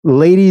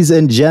Ladies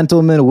and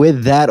gentlemen,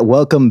 with that,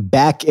 welcome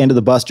back into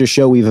the Buster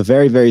Show. We have a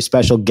very, very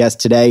special guest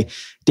today,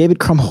 David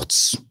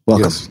Krumholtz.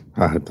 Welcome. Yes.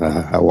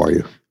 How are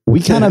you? We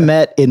kind of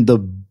met in the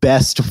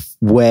best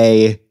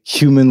way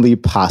humanly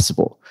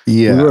possible.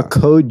 Yeah. We were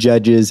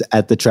co-judges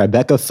at the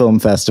Tribeca Film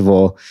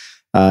Festival,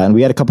 and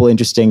we had a couple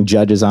interesting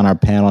judges on our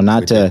panel.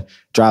 Not to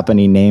drop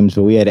any names,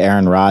 but we had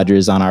Aaron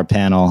Rodgers on our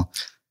panel.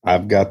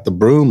 I've got the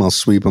broom. I'll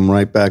sweep them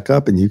right back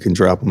up, and you can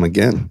drop them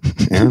again.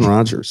 Aaron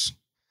Rodgers.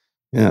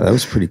 Yeah, that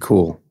was pretty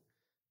cool.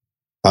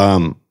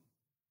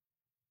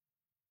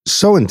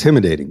 So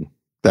intimidating,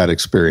 that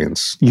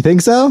experience. You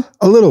think so?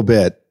 A little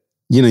bit.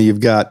 You know, you've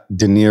got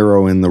De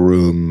Niro in the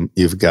room.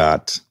 You've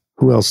got,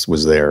 who else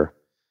was there?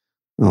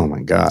 Oh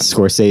my God.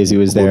 Scorsese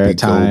was there at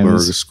times.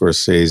 Goldberg,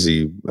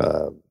 Scorsese,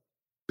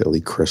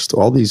 Billy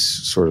Crystal, all these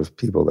sort of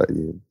people that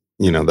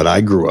you know, that I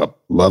grew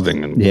up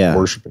loving and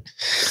worshiping.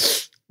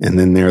 And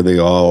then there they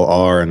all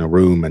are in a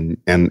room and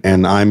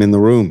I'm in the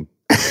room.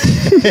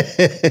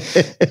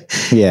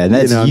 Yeah, and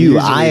that's you.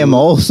 I am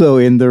also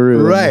in the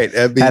room, right?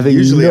 I mean, having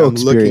usually no I'm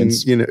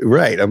experience. looking,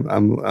 right? I'm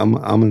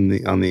on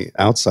the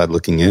outside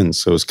looking in,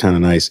 so it's kind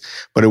of nice,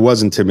 but it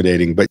was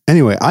intimidating. But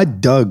anyway, I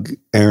dug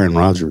Aaron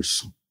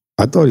Rodgers.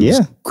 I thought he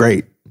was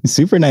great.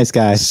 Super nice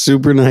guy.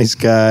 Super nice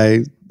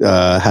guy.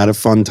 Had a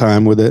fun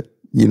time with it.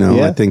 You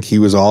know, I think he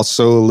was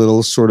also a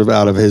little sort of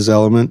out of his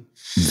element.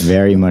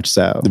 Very much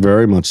so.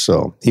 Very much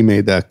so. He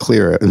made that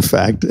clear, in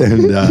fact,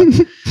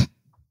 and.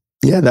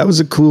 Yeah, that was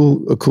a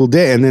cool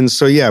day. And then,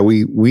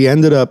 we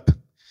ended up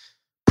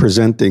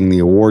presenting the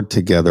award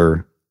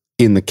together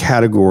in the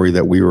category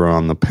that we were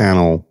on the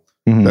panel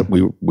that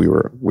we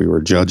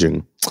were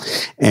judging.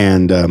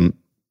 And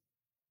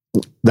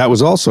that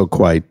was also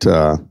quite,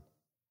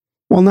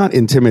 not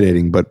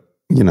intimidating, but,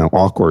 you know,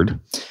 awkward.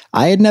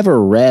 I had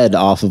never read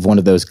off of one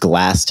of those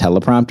glass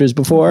teleprompters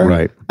before.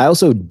 Right. I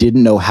also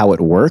didn't know how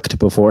it worked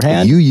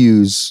beforehand. You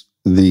use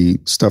the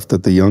stuff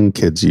that the young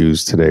kids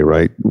use today,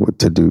 right?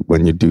 To do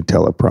when you do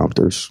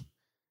teleprompters,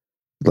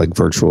 like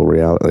virtual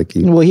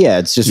reality.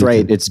 It's just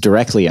right. It's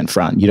directly in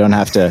front. You don't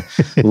have to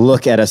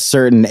look at a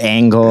certain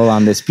angle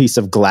on this piece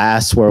of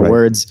glass where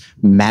words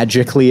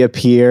magically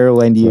appear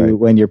when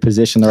you're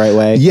positioned the right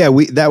way. Yeah,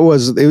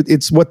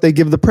 it's what they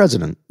give the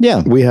president.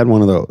 Yeah, we had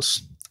one of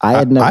those.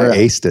 I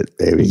aced it,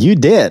 baby. You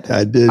did.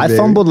 I did. I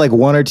fumbled like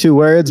one or two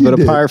words, but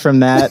apart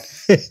from that,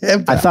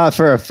 I thought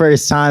for a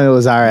first time it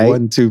was all right.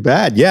 Wasn't too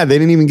bad. Yeah, they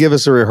didn't even give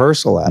us a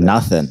rehearsal at it.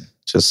 Nothing.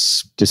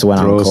 Just went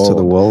on cold. To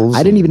the wolves.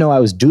 I didn't even know I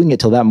was doing it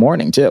till that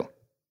morning too.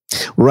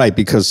 Right,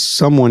 because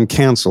someone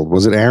canceled.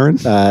 Was it Aaron?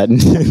 I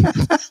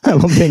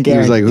don't think Aaron. He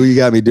was like, "Who you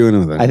got me doing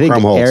with it?" I think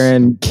Krumholtz.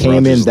 Aaron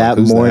came in that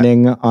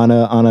morning on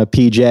a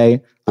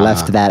PJ,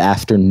 left that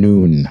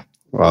afternoon.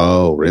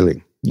 Oh,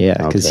 really?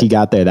 Yeah, because he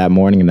got there that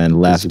morning and then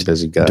left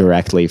busy guy.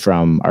 Directly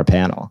from our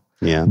panel.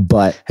 Yeah,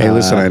 but hey,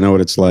 listen, I know what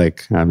it's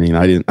like. I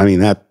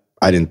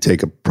didn't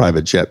take a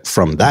private jet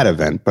from that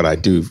event, but I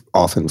do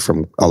often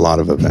from a lot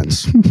of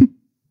events.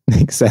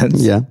 Makes sense.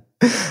 Yeah.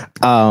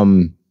 That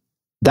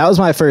was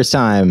my first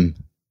time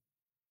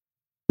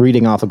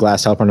reading off a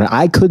glass teleprompter.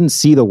 I couldn't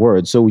see the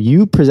words, so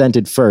you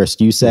presented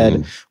first. You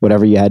said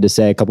whatever you had to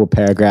say, a couple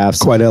paragraphs,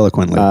 quite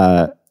eloquently.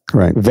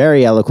 Right.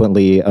 Very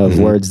eloquently of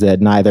words that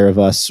neither of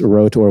us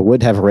wrote or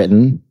would have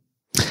written.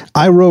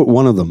 I wrote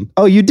one of them.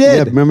 Oh, you did?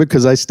 Yeah, remember,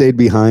 because I stayed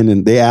behind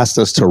and they asked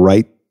us to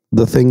write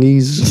the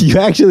thingies. You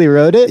actually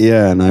wrote it?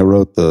 Yeah, and I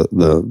wrote the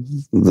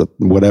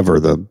whatever,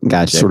 the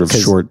sort of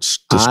short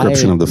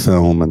description of the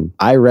film. And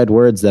I read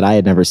words that I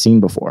had never seen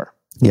before.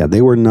 Yeah,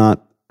 they were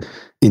not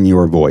in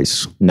your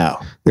voice. No.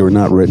 They were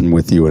not written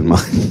with you in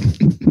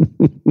mind.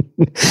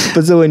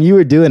 But so when you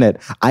were doing it,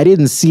 I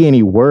didn't see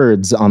any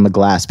words on the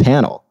glass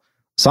panel.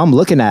 So I'm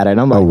looking at it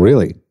and I'm like, oh,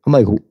 really? I'm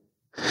like,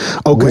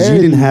 oh, because you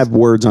didn't have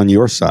words on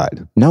your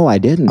side. No, I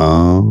didn't.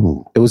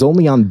 Oh. It was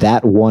only on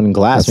that one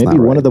glass. That's Maybe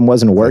one of them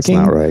wasn't working.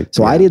 That's not right.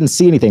 So I didn't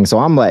see anything. So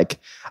I'm like,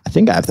 I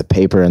think I have the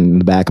paper in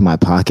the back of my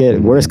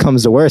pocket. Worst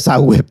comes to worst, I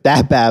whip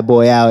that bad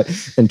boy out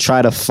and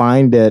try to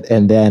find it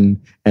and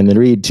then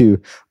read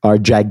to our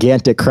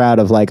gigantic crowd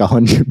of like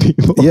 100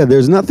 people. Yeah,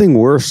 there's nothing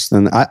worse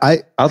than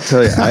I'll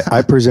tell you,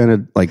 I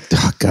presented like,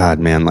 oh God,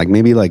 man, like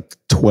maybe like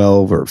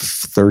 12 or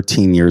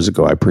 13 years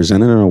ago, I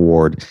presented an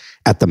award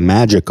at the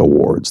Magic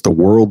Awards, the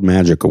World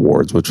Magic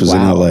Awards, which was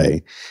in LA.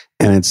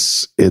 And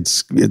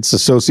it's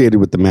associated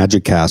with the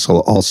Magic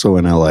Castle, also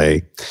in LA.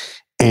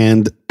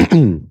 And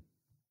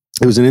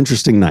it was an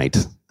interesting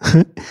night.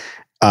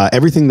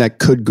 Everything that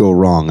could go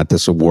wrong at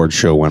this award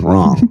show went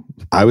wrong.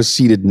 I was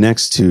seated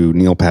next to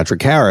Neil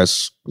Patrick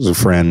Harris, who's a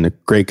friend, a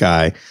great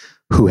guy,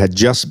 who had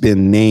just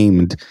been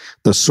named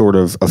the sort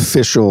of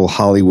official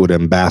Hollywood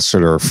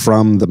ambassador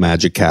from the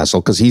Magic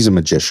Castle, because he's a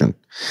magician,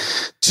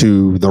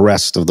 to the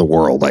rest of the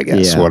world, I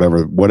guess. Yeah.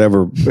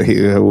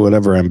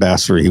 Whatever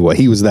ambassador he was.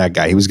 He was that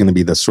guy. He was going to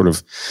be the sort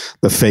of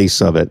the face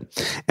of it.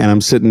 And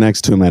I'm sitting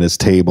next to him at his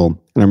table.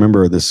 And I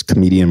remember this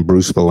comedian,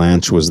 Bruce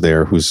Valanche, was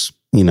there, who's,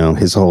 you know,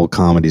 his whole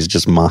comedy is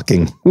just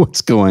mocking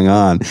what's going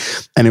on.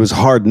 And it was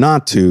hard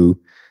not to,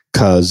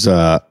 because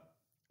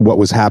what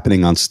was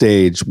happening on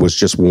stage was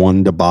just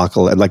one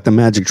debacle. Like the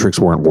magic tricks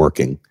weren't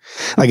working.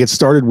 Like it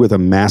started with a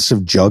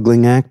massive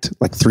juggling act,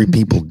 like 3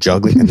 people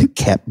juggling, and they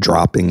kept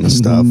dropping the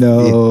stuff.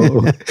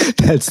 No,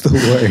 that's the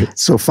worst.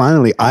 So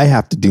finally, I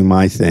have to do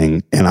my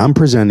thing, and I'm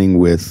presenting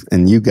with,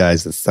 and you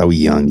guys are so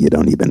young, you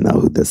don't even know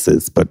who this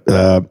is, but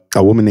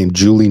a woman named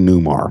Julie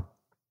Newmar.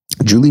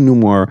 Julie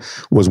Newmar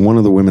was one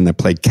of the women that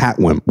played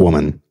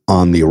Catwoman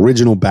on the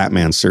original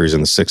Batman series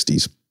in the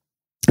 60s.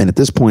 And at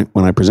this point,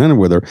 when I presented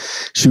with her,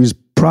 she was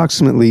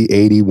approximately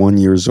 81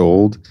 years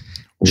old.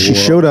 She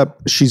showed up,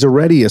 she's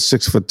already a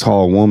 6 foot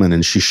tall woman,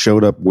 and she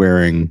showed up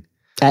wearing...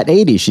 At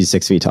 80, she's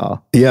 6 feet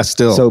tall. Yeah,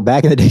 still. So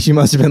back in the day, she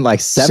must have been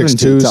like 7 feet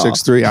tall.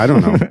 6'2", 6'3", I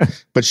don't know.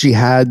 But she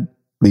had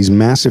these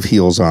massive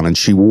heels on, and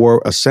she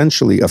wore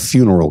essentially a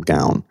funeral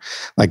gown,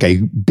 like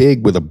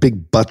with a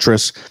big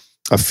buttress,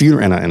 a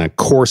funeral, and a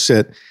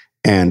corset,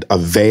 and a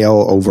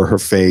veil over her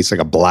face,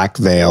 like a black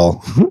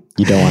veil.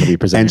 You don't want to be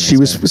presenting. And she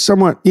was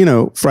somewhat,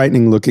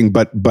 frightening looking,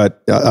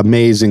 but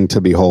amazing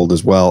to behold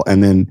as well.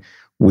 And then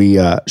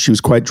she was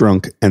quite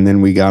drunk, and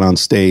then we got on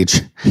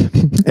stage,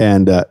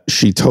 and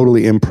she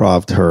totally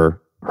improv'd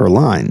her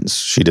lines.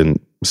 She didn't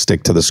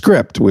stick to the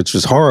script, which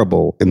was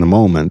horrible in the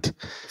moment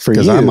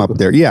because I'm up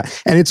there. Yeah,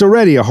 and it's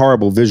already a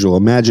horrible visual.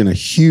 Imagine a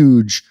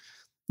huge,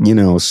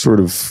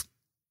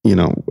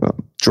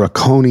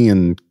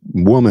 draconian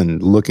woman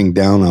looking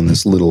down on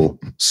this little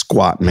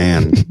squat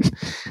man.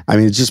 I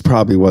mean, it just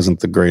probably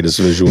wasn't the greatest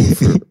visual.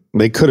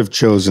 They could have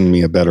chosen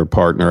me a better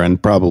partner and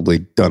probably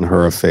done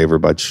her a favor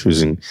by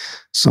choosing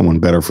someone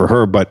better for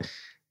her. But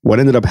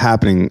what ended up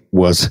happening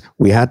was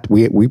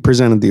we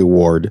presented the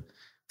award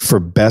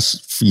for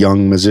best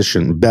young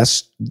musician,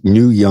 best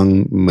new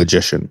young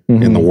magician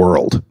in the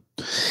world.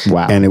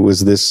 Wow. And it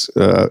was this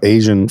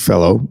Asian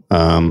fellow,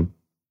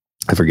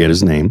 I forget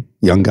his name,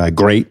 young guy,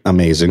 great,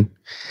 amazing.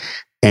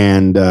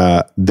 And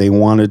they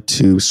wanted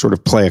to sort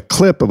of play a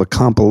clip of a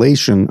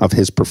compilation of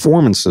his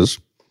performances,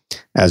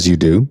 as you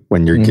do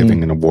when you're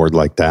giving an award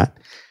like that.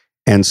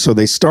 And so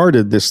they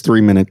started this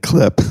 3-minute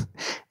clip,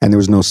 and there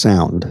was no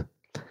sound.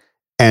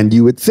 And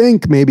you would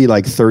think maybe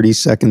like 30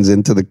 seconds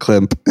into the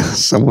clip,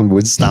 someone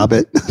would stop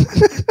it.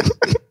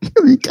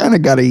 You kind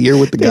of got to hear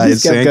what the guy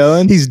is saying.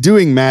 Going. He's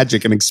doing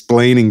magic and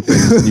explaining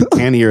things. And you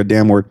can't hear a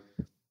damn word.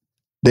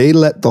 They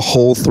let the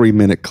whole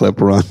 3-minute clip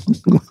run.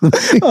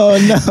 Oh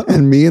no!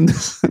 And me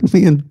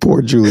and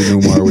poor Julie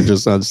Newmar were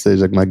just on stage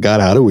like, my God,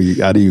 how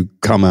do you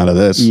come out of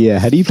this? Yeah,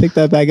 how do you pick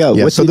that back up?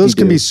 Yeah, so those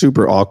can be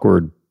super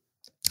awkward.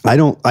 I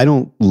don't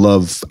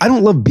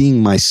love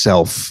being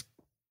myself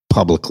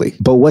publicly.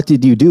 But what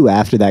did you do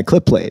after that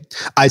clip played?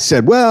 I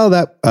said,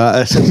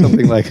 I said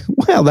something like,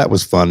 well, that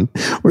was fun,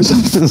 or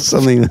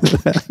something to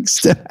that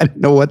extent. I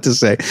didn't know what to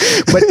say.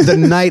 But the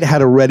night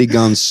had already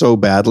gone so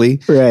badly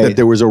that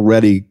there was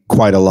already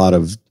quite a lot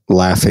of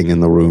laughing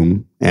in the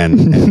room.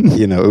 And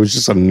it was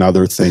just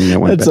another thing that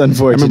went That's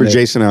unfortunate. I remember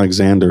Jason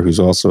Alexander, who's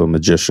also a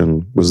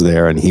magician, was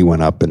there, and he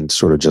went up and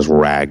sort of just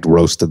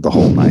roasted the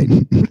whole night.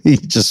 He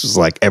just was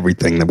like,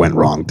 everything that went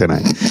wrong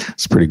tonight.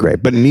 It's pretty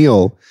great. But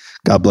Neil,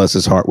 God bless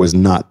his heart, was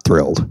not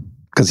thrilled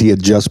because he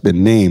had just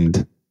been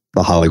named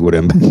the Hollywood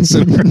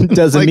ambassador.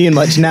 Doesn't mean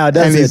much now,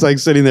 does it? And he's like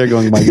sitting there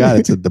going, my God,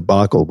 it's a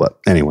debacle. But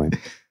anyway,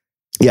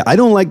 yeah, I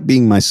don't like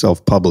being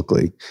myself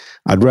publicly.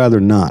 I'd rather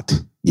not,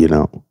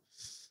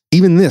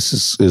 Even this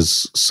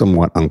is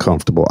somewhat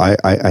uncomfortable.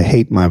 I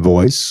hate my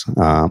voice.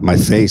 My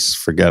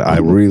face, I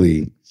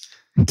really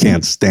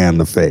can't stand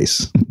the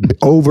face.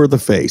 Over the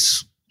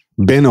face.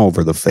 Been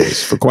over the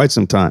face for quite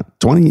some time.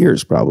 20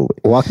 years probably.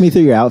 Walk me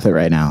through your outfit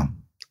right now.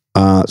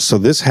 So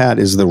this hat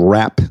is the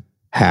rap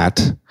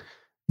hat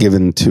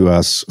given to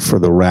us for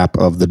the rap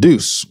of The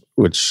Deuce,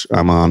 which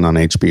I'm on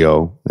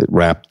HBO. It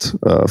wrapped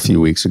a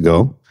few weeks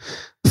ago.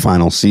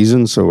 Final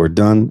season, so we're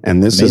done.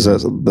 And this is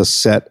the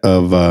set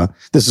of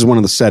this is one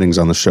of the settings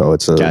on the show.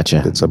 It's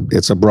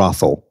a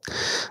brothel,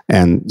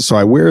 and so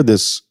I wear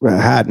this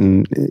hat,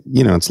 and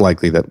it's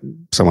likely that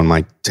someone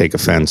might take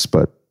offense,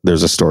 but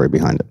there's a story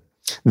behind it.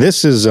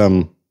 This is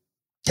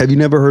have you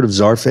never heard of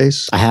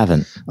Czarface? I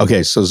haven't.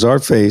 Okay, so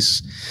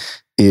Czarface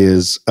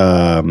is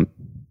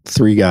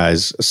 3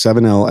 guys: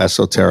 7L,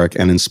 Esoteric,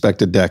 and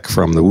Inspector Deck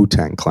from the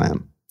Wu-Tang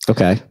Clan.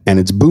 Okay. And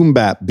it's boom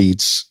bap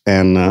beats,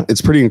 and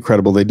it's pretty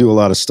incredible. They do a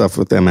lot of stuff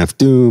with MF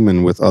Doom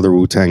and with other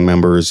Wu-Tang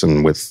members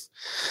and with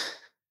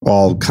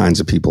all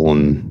kinds of people,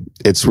 and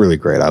it's really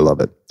great. I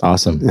love it.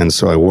 Awesome. And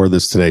so I wore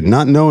this today,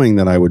 not knowing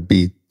that I would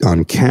be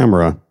on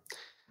camera.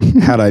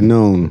 Had I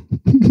known,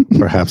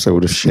 perhaps I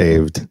would have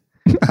shaved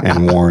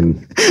and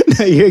worn.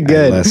 No, you're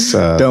good. Less,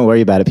 don't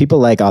worry about it. People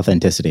like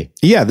authenticity.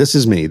 Yeah, this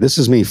is me. This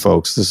is me,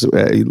 folks. This is,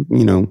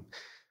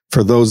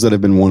 for those that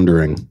have been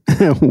wondering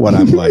what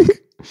I'm like.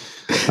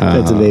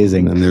 That's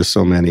amazing. And there's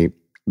so many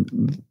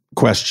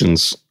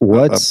questions.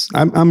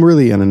 I'm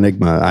really an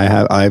enigma.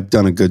 I've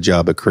done a good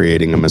job of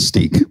creating a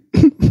mystique.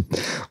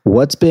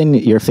 What's been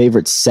your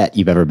favorite set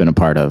you've ever been a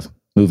part of?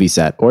 Movie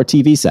set or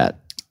TV set?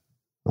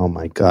 Oh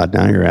my God,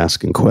 now you're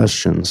asking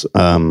questions.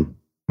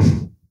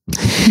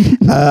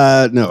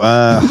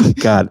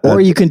 God.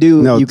 Or you can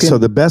do So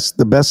the best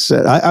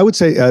set, I would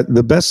say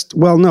the best.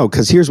 Well, no,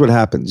 because here's what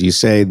happens: you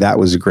say that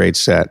was a great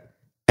set,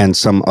 and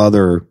some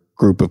other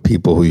group of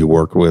people who you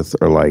work with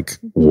are like,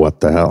 "What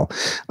the hell?"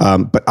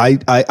 But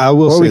I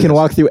will. Or we can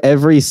walk through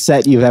every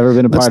set you've ever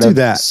been a part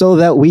of, so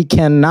that we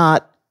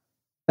cannot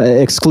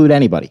exclude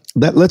anybody.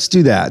 Let's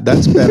do that.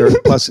 That's better.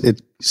 Plus,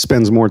 it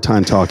spends more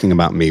time talking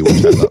about me,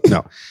 which I love.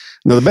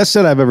 No, the best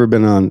set I've ever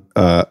been on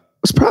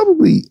was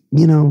probably,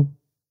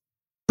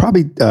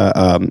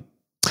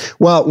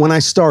 well, when I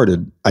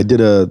started, I did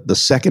the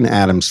second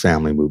Addams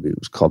Family movie. It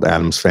was called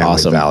Addams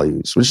Family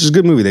Values, which is a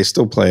good movie. They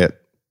still play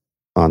it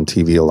on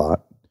TV a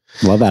lot.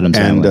 Love Addams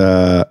Family.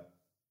 And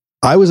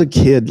I was a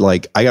kid,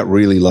 like I got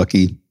really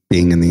lucky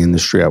being in the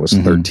industry. I was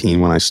 13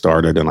 when I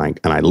started, and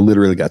I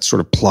literally got sort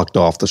of plucked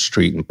off the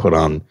street and put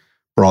on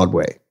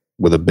Broadway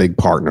with a big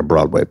part in a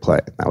Broadway play.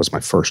 That was my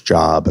first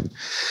job. And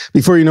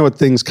before you know it,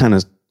 things kind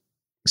of,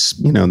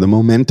 the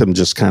momentum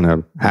just kind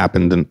of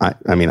happened. And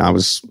I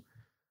was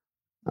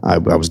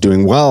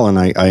doing well, and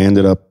I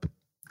ended up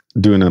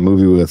doing a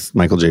movie with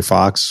Michael J.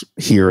 Fox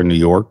here in New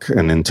York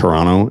and in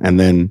Toronto. And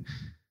then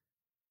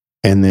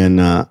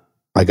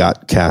I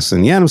got cast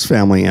in the Addams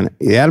Family. And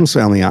the Addams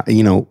Family,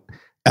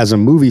 as a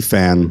movie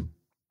fan,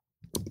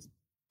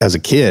 as a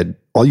kid,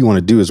 all you want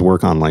to do is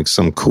work on like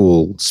some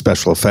cool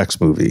special effects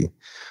movie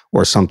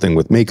or something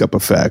with makeup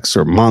effects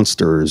or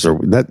monsters or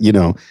that,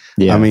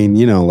 Yeah. I mean,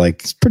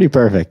 like it's pretty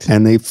perfect.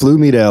 And they flew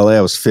me to LA.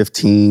 I was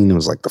 15. It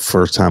was like the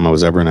first time I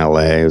was ever in LA.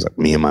 It was like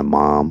me and my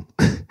mom.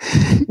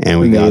 And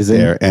we got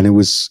there, and it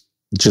was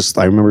just,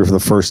 I remember for the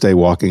first day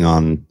walking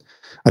on,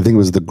 I think it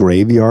was the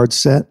graveyard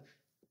set.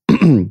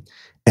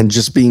 And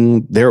just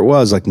being there, it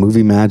was like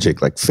movie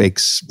magic, like fake,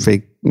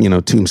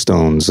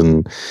 tombstones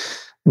and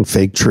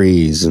fake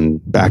trees and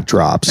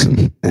backdrops,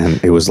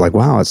 and it was like,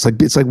 wow,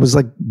 it was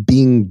like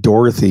being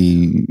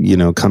Dorothy,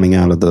 coming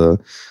out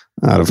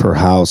of her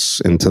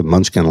house into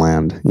Munchkin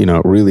Land.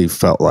 It really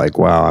felt like,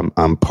 wow,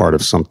 I'm part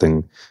of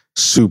something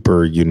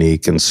super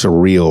unique and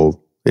surreal.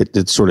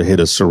 It sort of hit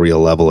a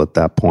surreal level at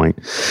that point.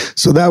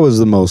 So that was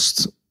the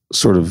most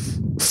sort of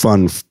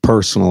fun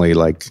personally,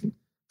 like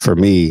for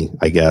me,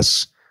 I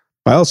guess.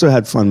 I also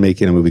had fun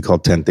making a movie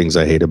called 10 Things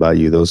I Hate About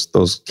You.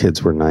 Those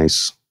kids were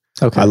nice.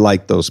 Okay. I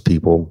like those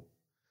people.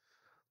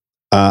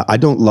 I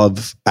don't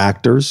love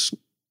actors.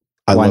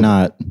 Why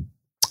not?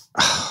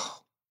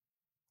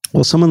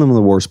 Well, some of them are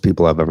the worst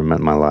people I've ever met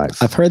in my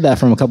life. I've heard that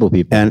from a couple of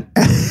people.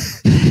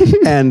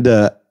 And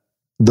the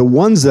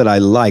ones that I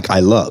like,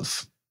 I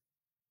love.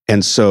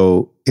 And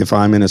so if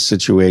I'm in a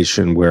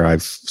situation where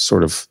I've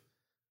sort of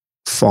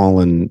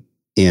fallen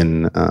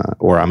in,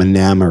 or I'm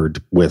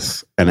enamored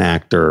with an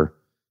actor,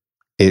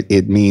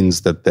 it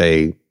means that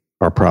they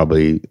are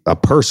probably a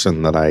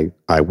person that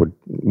I would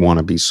want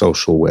to be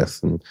social with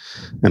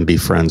and be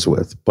friends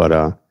with.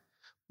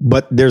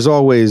 But there's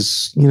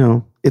always,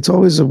 it's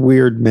always a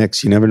weird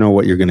mix. You never know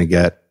what you're going to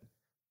get.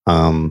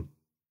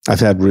 I've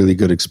had really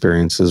good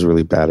experiences,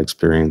 really bad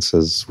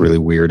experiences, really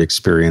weird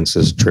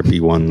experiences, trippy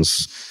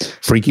ones,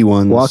 freaky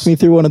ones. Walk me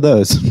through one of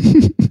those.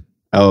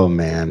 Oh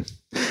man,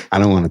 I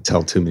don't want to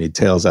tell too many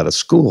tales out of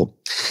school,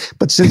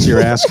 but since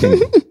you're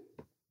asking,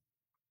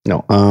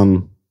 no,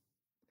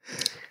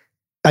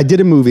 I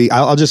did a movie.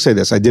 I'll just say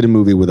this. I did a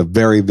movie with a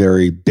very,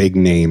 very big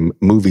name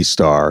movie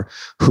star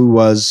who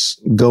was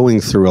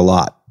going through a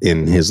lot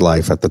in his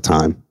life at the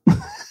time.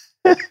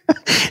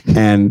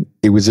 And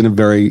he was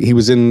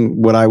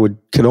in what I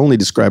could only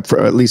describe,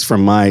 at least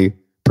from my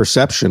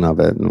perception of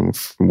it and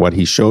from what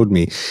he showed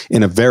me, he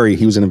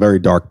was in a very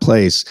dark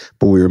place,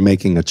 but we were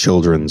making a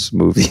children's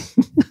movie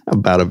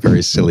about a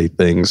very silly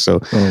thing. So,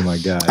 oh my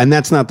God. And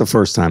that's not the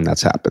first time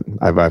that's happened.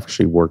 I've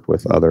actually worked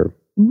with other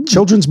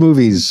children's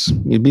movies.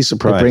 You'd be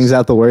surprised. It brings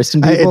out the worst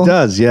in people? It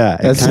does, yeah.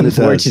 That's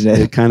unfortunate.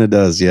 It kind of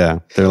does, yeah.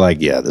 They're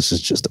like, yeah, this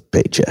is just a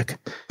paycheck.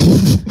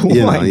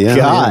 Oh my God.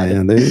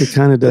 Yeah, it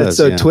kind of does. That's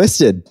so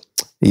twisted.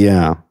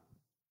 Yeah.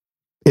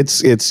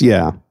 It's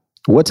yeah.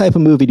 What type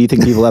of movie do you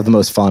think people have the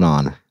most fun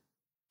on?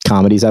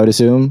 Comedies, I would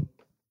assume?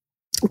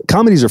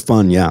 Comedies are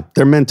fun, yeah.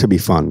 They're meant to be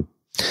fun.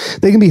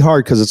 They can be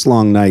hard because it's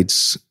long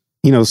nights.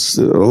 A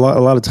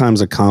lot of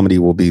times a comedy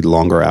will be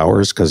longer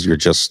hours because you're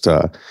just...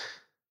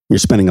 you're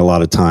spending a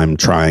lot of time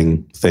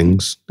trying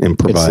things,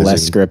 improvising. It's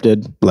less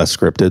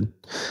scripted.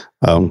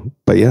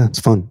 But yeah, it's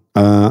fun.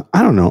 I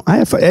don't know.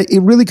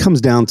 It really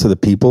comes down to the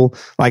people.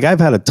 Like I've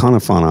had a ton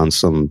of fun on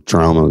some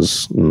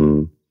dramas.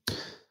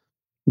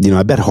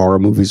 I bet horror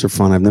movies are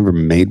fun. I've never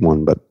made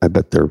one, but I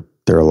bet they're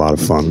a lot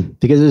of fun.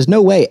 Because there's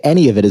no way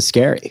any of it is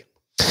scary.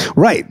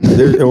 Right.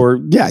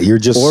 You're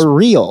just... Or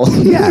real.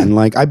 Yeah. And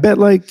like, I bet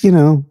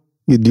you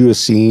do a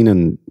scene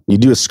and you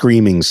do a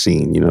screaming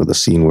scene, the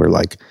scene where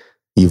like,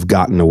 you've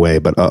gotten away,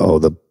 but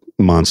the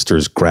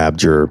monster's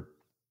grabbed your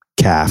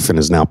calf and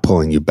is now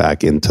pulling you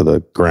back into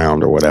the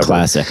ground or whatever.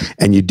 Classic.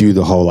 And you do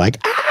the whole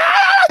like,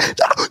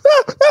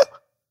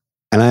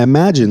 and I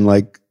imagine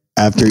like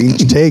after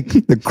each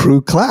take, the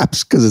crew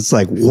claps because it's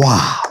like,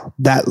 wow,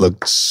 that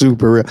looked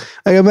super real.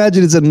 I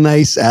imagine it's a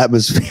nice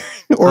atmosphere.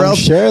 or I'm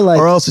sure, like,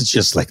 or else it's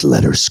just like,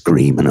 let her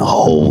scream in a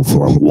hole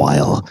for a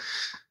while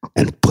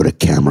and put a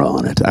camera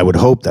on it. I would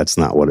hope that's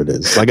not what it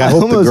is. Like, I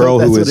hope the girl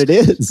who is, what it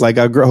is. like,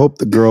 I hope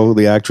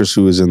the actress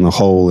who was in the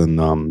hole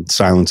in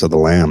Silence of the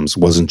Lambs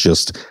wasn't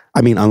just, I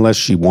mean, unless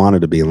she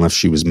wanted to be, unless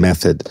she was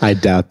method. I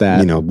doubt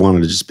that. You know,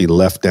 wanted to just be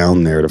left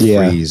down there to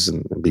freeze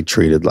and be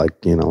treated like,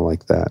 you know,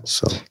 like that.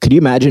 So could you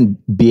imagine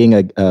being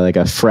like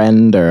a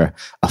friend or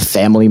a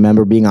family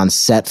member being on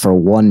set for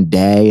one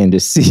day and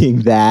just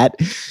seeing that,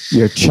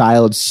 your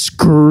child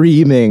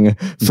screaming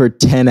for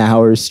 10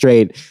 hours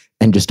straight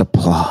and just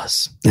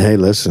applause? Hey,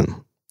 listen,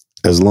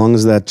 as long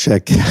as that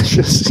check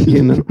cashes,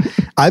 you know,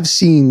 I've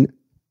seen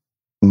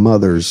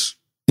mothers,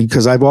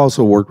 because I've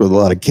also worked with a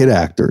lot of kid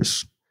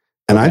actors,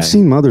 and I've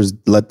seen mothers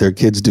let their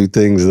kids do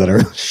things that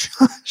are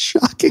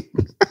shocking.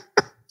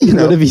 You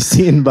know? What have you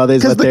seen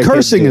mothers? Because the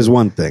cursing is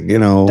one thing, you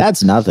know.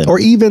 That's nothing. Or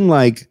even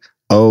like,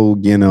 oh,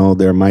 you know,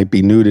 there might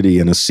be nudity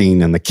in a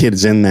scene and the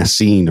kid's in that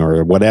scene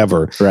or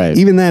whatever. Right.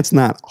 Even that's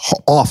not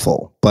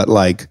awful, but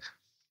like,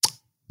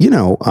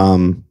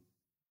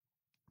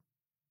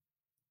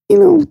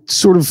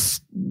 sort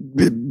of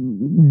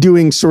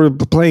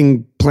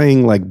playing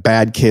like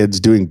bad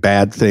kids, doing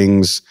bad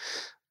things,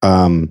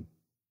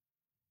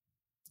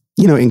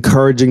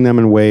 encouraging them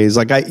in ways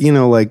like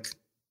if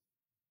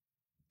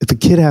a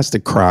kid has to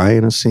cry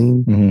in a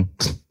scene,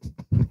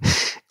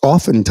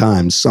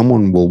 oftentimes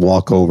someone will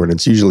walk over, and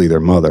it's usually their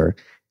mother,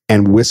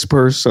 and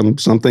whisper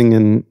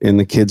something in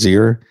the kid's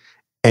ear.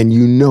 And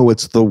you know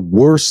it's the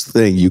worst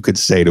thing you could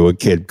say to a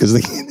kid, because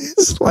the kid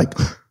is like,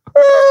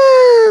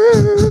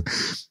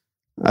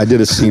 I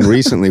did a scene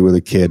recently with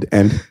a kid,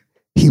 and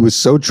he was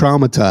so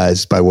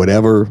traumatized by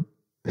whatever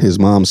his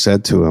mom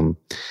said to him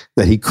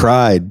that he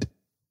cried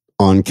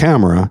on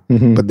camera.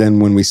 But then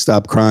when we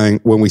stopped crying,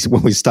 when we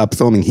stopped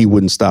filming, he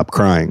wouldn't stop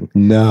crying.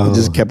 No, he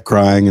just kept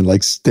crying and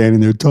like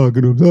standing there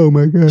talking to him. Oh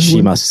my God.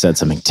 She must have said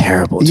something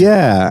terrible to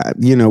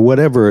him.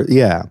 Whatever.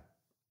 Yeah.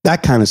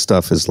 That kind of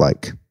stuff is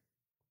like,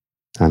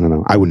 I don't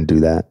know. I wouldn't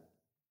do that.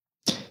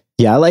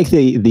 Yeah, I like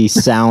the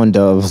sound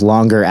of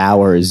longer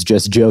hours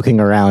just joking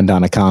around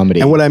on a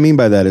comedy. And what I mean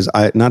by that is,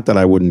 not that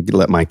I wouldn't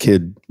let my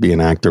kid be an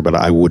actor, but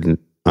I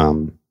wouldn't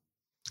let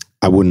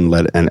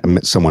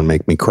someone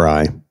make me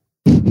cry.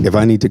 If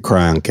I need to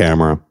cry on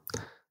camera,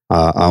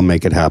 I'll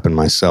make it happen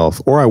myself,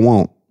 or I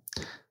won't,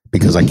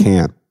 because I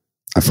can't.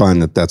 I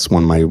find that that's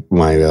my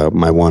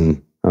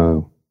one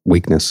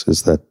weakness,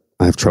 is that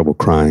I have trouble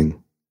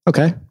crying.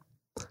 Okay,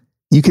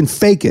 you can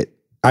fake it.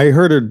 I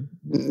heard an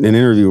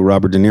interview with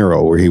Robert De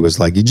Niro where he was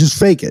like, you just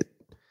fake it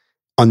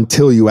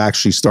until you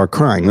actually start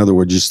crying. In other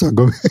words, you start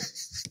going.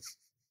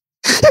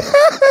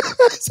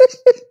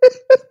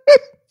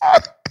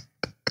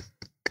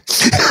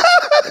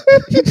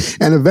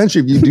 And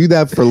eventually, if you do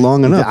that for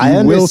long enough,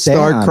 you will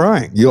start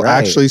crying. You'll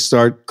actually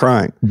start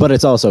crying. But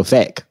it's also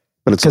fake.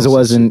 But it's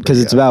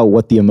it's about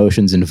what the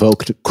emotions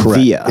invoked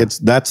via.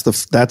 That's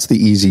the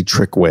easy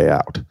trick way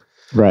out.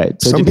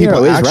 Right. So some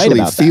people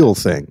actually feel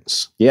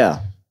things. Yeah.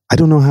 I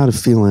don't know how to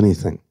feel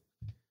anything.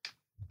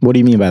 What do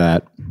you mean by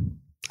that?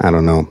 I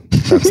don't know.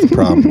 That's the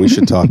problem. We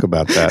should talk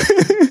about that.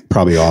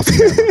 Probably off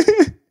camera.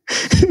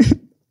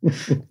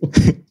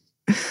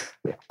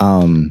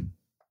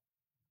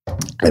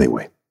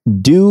 Anyway.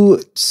 Do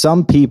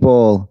some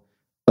people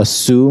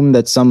assume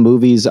that some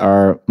movies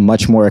are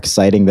much more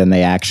exciting than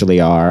they actually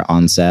are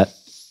on set?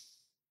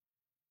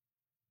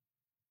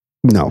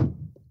 No.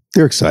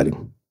 They're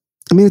exciting.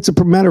 I mean, it's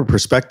a matter of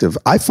perspective.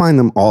 I find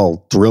them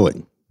all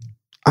thrilling.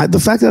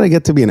 The fact that I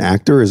get to be an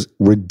actor is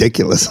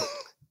ridiculous.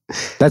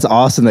 That's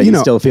awesome that you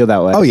still feel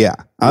that way. Oh, yeah.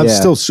 I'm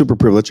still super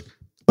privileged.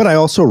 But I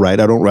also write.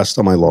 I don't rest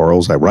on my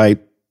laurels. I write.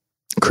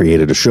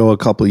 Created a show a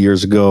couple of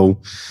years ago.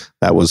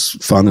 That was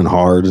fun and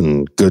hard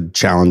and good,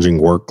 challenging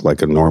work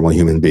like a normal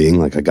human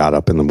being. Like, I got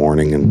up in the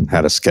morning and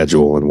had a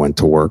schedule and went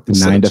to work.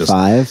 9 to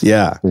 5?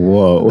 Yeah.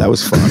 Whoa. That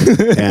was fun.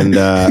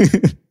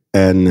 And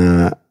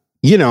I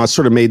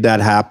sort of made that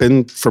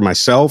happen for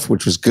myself,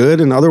 which was good.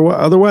 And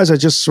otherwise, I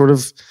just sort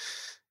of...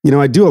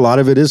 I do a lot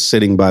of it is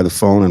sitting by the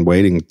phone and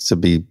waiting to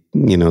be,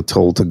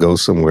 told to go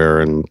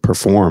somewhere and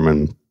perform.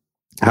 And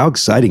how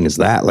exciting is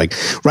that? Like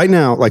right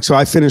now, so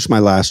I finished my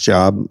last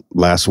job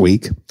last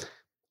week.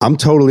 I'm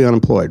totally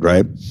unemployed,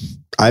 right?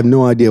 I have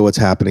no idea what's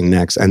happening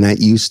next. And that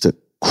used to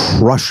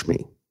crush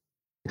me.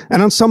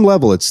 And on some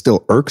level, it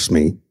still irks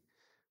me.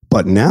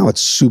 But now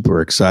it's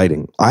super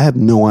exciting. I have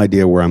no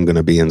idea where I'm going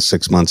to be in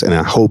 6 months. And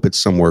I hope it's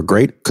somewhere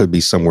great. Could be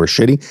somewhere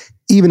shitty.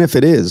 Even if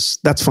it is,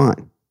 that's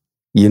fine.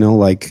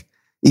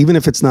 Even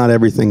if it's not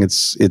everything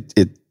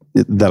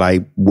that I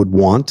would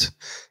want,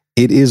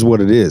 it is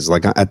what it is.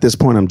 Like at this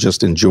point, I'm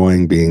just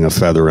enjoying being a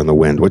feather in the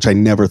wind, which I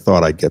never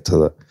thought I'd get to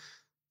the.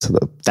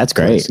 That's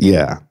place. great.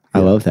 Yeah. I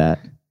love that.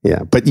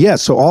 Yeah. But yeah,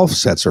 so all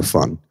sets are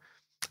fun.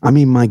 I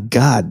mean, my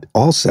God,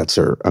 all sets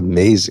are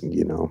amazing.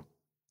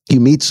 You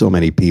meet so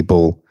many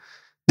people.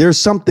 There's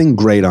something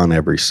great on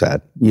every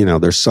set.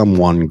 There's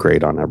someone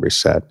great on every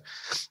set.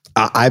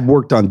 I've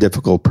worked on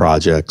difficult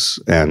projects,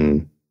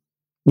 and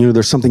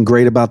there's something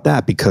great about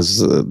that, because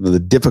the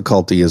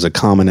difficulty is a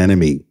common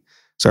enemy.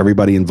 So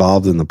everybody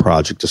involved in the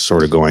project is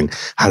sort of going,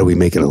 how do we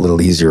make it a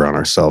little easier on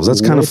ourselves?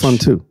 That's kind of fun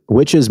too.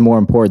 Which is more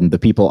important, the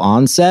people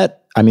on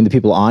set? I mean, the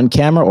people on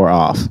camera or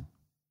off?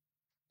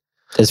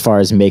 As far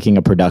as making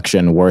a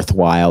production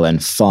worthwhile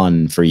and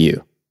fun for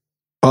you.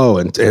 Oh,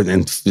 and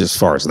as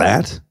far as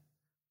that,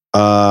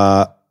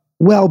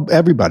 well,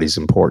 everybody's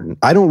important.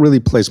 I don't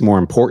really place more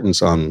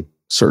importance on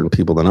certain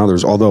people than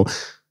others, although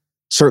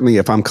certainly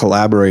if I'm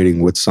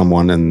collaborating with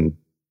someone and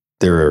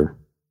they're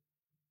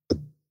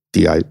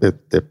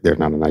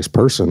not a nice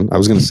person. I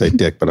was going to say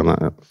dick, but I'm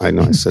not. I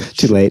know I said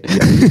too late.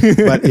 Yeah.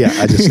 But yeah,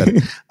 I just said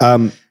it.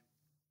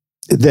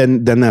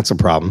 Then that's a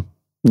problem.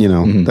 You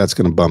know, that's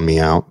going to bum me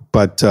out.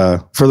 But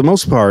for the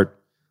most part,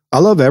 I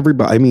love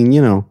everybody. I mean,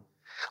 you know,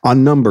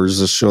 on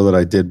Numbers, a show that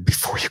I did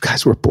before you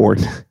guys were born.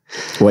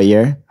 What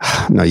year?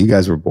 No, you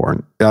guys were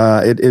born.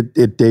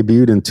 It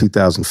debuted in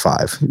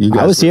 2005.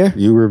 I was here.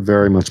 You were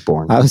very much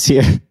born. I was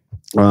here.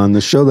 On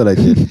the show that I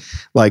did,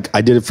 like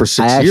I did it for 6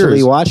 years. I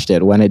actually watched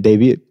it when it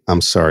debuted.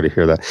 I'm sorry to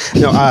hear that.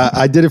 No,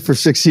 I did it for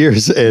 6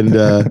 years, and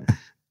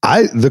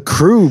the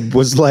crew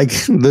was like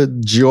the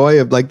joy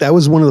of like that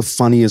was one of the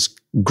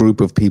funniest group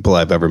of people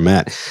I've ever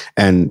met,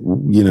 and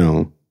you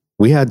know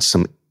we had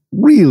some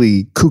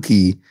really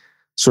kooky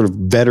sort of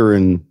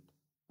veteran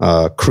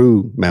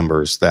crew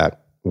members that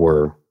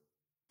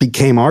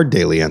became our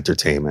daily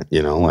entertainment,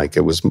 you know, like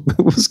it was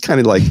kind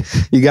of like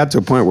I got to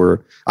a point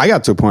where I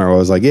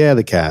was like, yeah,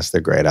 the cast,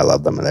 they're great. I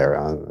love them.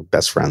 They're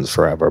best friends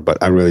forever.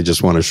 But I really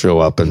just want to show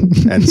up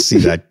and see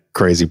that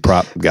crazy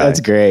prop guy.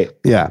 That's great.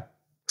 Yeah.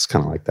 It's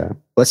kind of like that.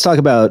 Let's talk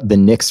about the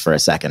Knicks for a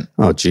second.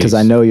 Oh, geez. Because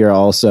I know you're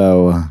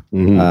also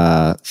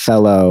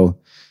fellow,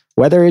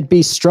 whether it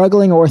be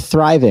struggling or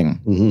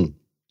thriving,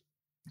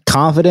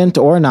 confident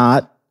or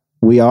not,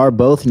 we are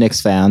both Knicks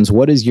fans.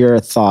 What is your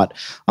thought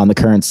on the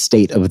current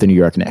state of the New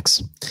York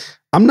Knicks?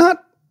 I'm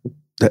not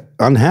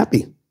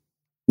unhappy.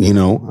 You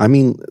know, I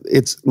mean,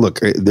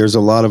 there's a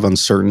lot of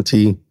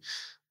uncertainty.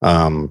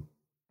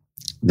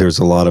 There's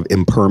a lot of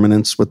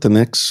impermanence with the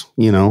Knicks,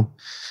 you know,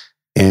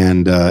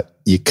 and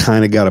you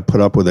kind of got to put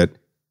up with it.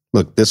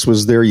 Look, this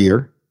was their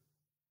year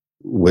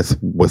with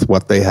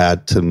what they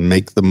had to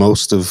make the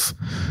most of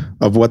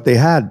what they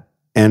had.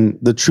 And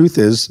the truth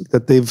is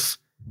that they've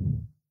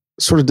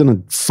sort of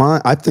done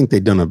I think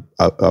they've done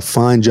a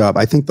fine job.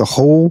 I think the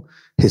whole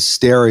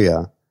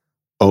hysteria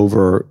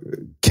over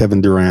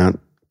Kevin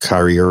Durant,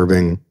 Kyrie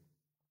Irving,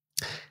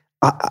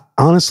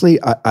 honestly,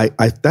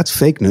 that's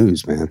fake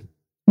news, man.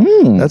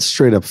 That's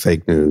straight up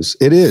fake news.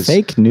 It is.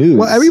 Fake news.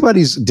 Well,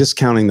 everybody's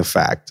discounting the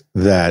fact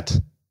that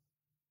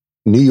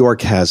New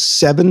York has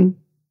 7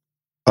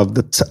 of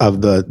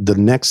the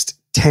next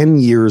 10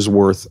 years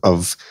worth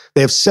of,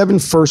 they have 7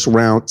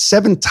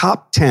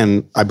 top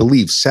 10, I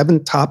believe,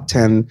 7 top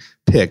 10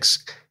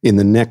 picks in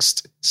the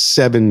next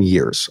 7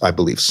 years, I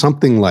believe,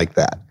 something like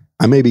that.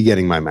 I may be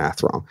getting my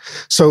math wrong.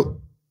 So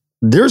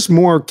there's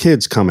more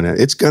kids coming in.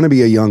 It's going to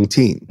be a young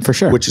team. For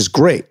sure. Which is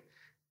great.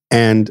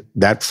 And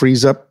that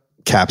frees up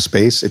cap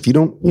space. If you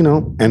don't, you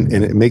know, and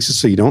it makes it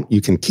so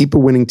you can keep a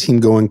winning team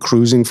going,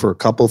 cruising for a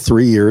couple,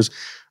 3 years.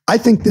 I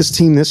think this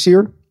team this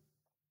year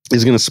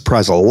is going to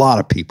surprise a lot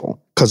of people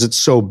because it's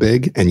so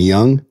big and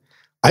young.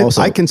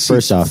 I can see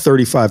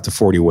 35 to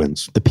 40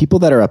 wins. The people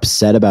that are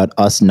upset about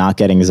us not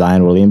getting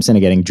Zion Williamson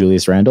and getting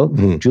Julius Randle,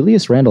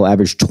 Julius Randle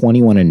averaged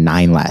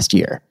 21-9 last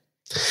year.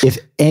 If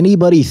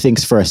anybody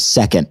thinks for a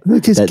second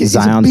that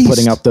Zion's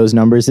putting up those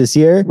numbers this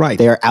year, right,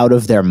 they are out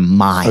of their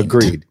mind.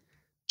 Agreed.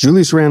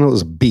 Julius Randle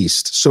is a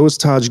beast. So is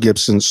Taj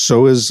Gibson.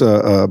 So is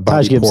Bobby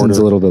Taj Gibson's Porter.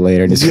 A little bit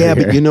later in his career.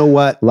 But you know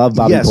what? Love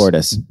Bobby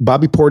Portis.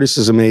 Bobby Portis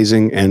is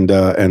amazing, and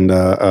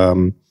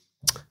RJ,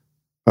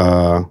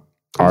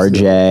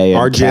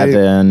 and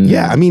Kevin.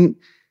 Yeah, I mean,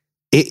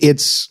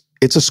 it's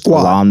a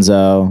squad.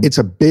 Alonzo. It's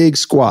a big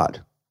squad.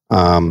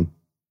 I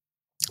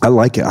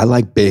like it. I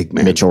like big,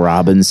 man. Mitchell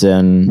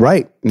Robinson.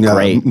 Right.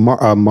 Great.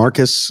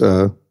 Marcus.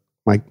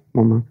 Mike.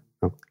 No,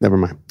 never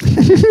mind.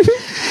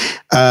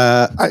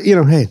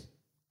 Hey,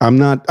 I'm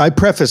not. I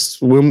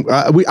prefaced when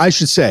I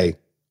should say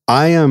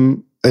I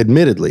am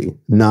admittedly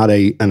not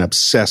an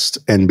obsessed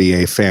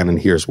NBA fan, and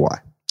here's why.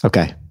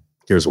 Okay.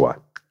 Here's why.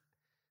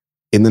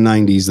 In the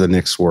 90s, the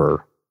Knicks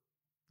were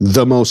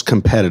the most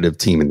competitive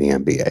team in the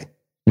NBA.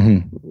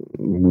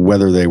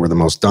 Whether they were the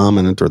most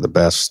dominant or the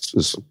best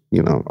is,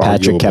 Patrick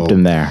arguable, kept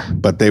him there.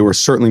 But they were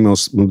certainly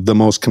the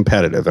most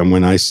competitive. And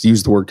when I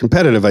use the word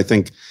competitive, I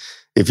think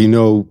if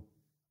you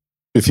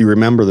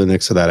remember the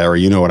Knicks of that era,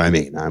 you know what I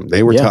mean.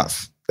 They were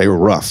tough. They were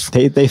rough.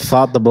 They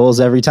fought the Bulls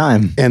every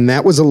time. And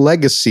that was a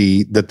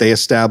legacy that they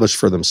established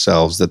for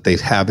themselves that they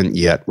haven't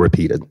yet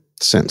repeated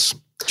since.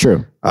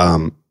 True.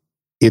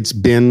 It's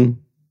been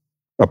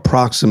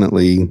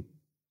approximately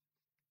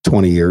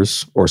 20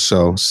 years or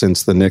so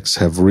since the Knicks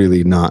have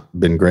really not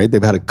been great.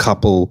 They've had a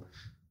couple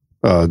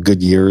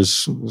good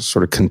years,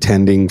 sort of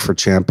contending for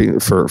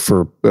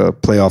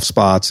playoff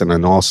spots, and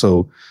then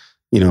also,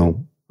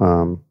 being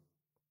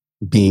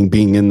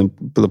in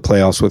the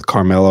playoffs with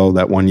Carmelo.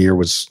 That one year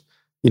was,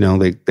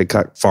 they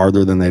got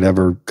farther than they'd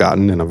ever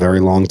gotten in a very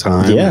long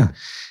time. Yeah,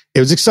 it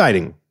was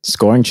exciting.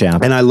 Scoring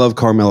champ. And I love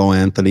Carmelo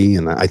Anthony,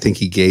 and I think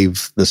he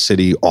gave the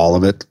city all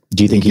of it.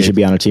 Do you think he should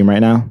be on a team right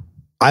now?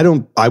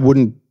 I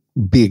wouldn't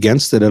be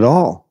against it at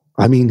all.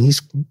 I mean,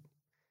 it's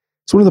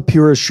one of the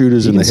purest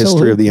shooters in the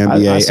history of the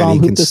NBA,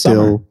 and he can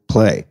still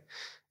play.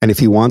 And if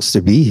he wants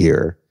to be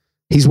here,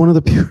 he's one of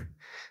the pure.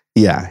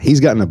 Yeah,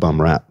 he's gotten a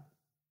bum rap.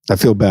 I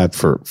feel bad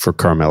for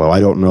Carmelo. I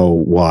don't know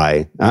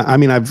why. I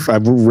mean,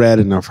 I've read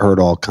and I've heard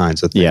all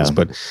kinds of things,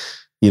 but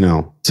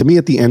to me,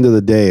 at the end of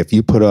the day, if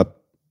you put up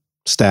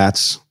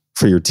stats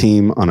for your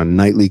team on a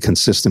nightly,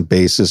 consistent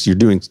basis, you're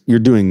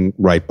doing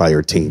right by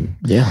your team.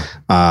 Yeah.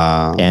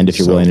 And if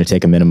you're willing to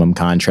take a minimum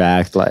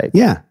contract,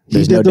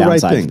 there's no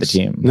downside for the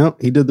team. No,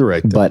 he did the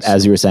right thing. But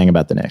as you were saying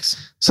about the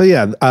Knicks. So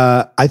yeah,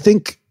 I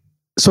think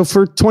so.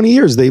 For 20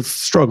 years, they've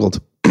struggled,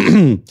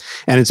 and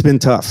it's been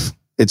tough.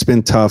 It's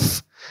been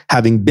tough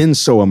having been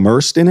so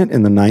immersed in it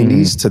in the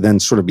 90s to then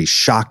sort of be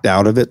shocked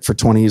out of it for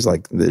 20 years,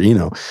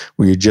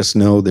 where you just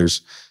know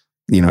there's,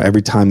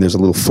 every time there's a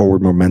little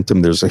forward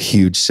momentum, there's a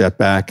huge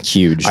setback.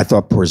 Huge. I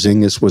thought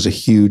Porzingis was a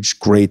huge,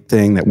 great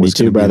thing that was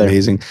going to be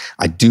amazing.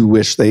 I do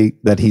wish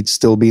that he'd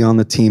still be on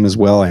the team as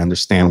well. I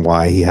understand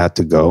why he had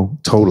to go.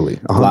 Totally.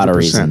 100%. A lot of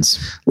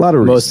reasons.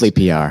 Mostly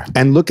PR.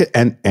 And look at,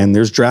 and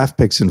there's draft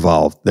picks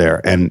involved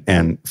there.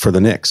 And for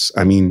the Knicks,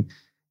 I mean,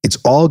 it's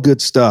all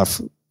good stuff.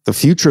 The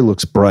future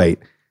looks bright.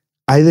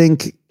 I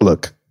think,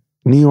 look,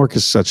 New York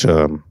is such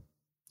a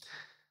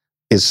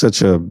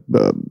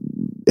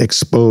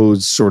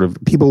exposed sort of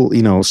people,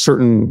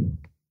 certain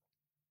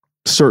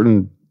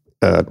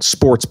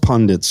sports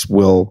pundits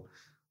will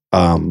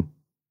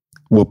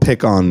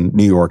pick on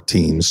New York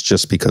teams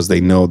just because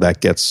they know that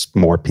gets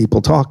more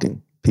people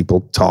talking. People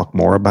talk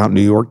more about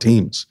New York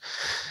teams,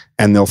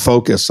 and they'll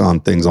focus on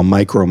things, on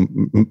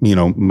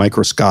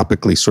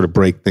microscopically sort of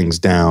break things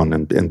down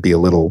and be a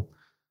little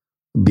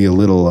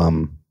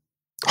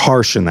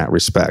harsh in that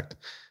respect.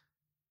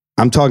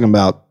 I'm talking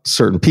about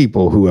certain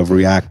people who have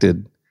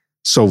reacted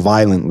so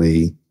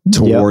violently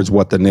towards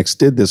what the Knicks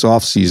did this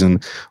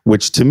offseason,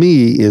 which to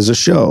me is a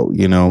show.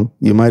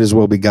 You might as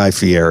well be Guy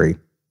Fieri,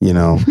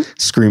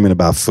 screaming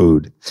about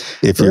food.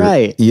 If you're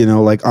right.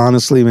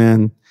 Honestly,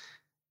 man,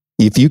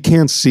 if you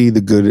can't see the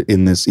good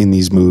in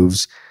these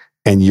moves,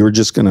 and you're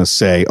just going to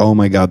say, oh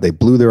my God, they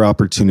blew their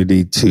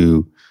opportunity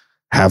to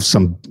have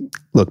some,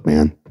 look,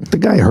 man, the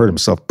guy hurt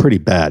himself pretty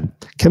bad.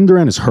 Kevin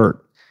Durant is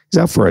hurt. He's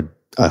out for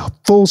a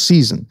full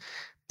season.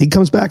 He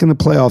comes back in the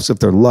playoffs if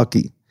they're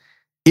lucky,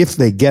 if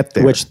they get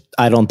there. Which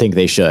I don't think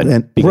they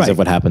should because of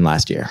what happened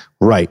last year.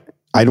 Right.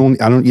 You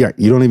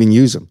don't even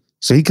use him.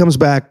 So he comes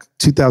back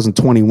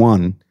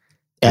 2021.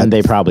 And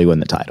they probably win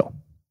the title.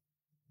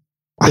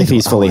 If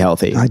he's fully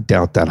healthy. I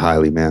doubt that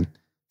highly, man.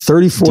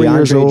 34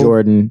 years old. DeAndre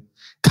Jordan,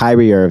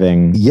 Kyrie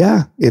Irving.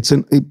 Yeah.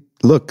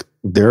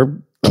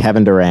 They're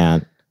Kevin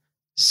Durant,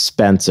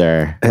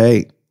 Spencer.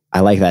 Hey. I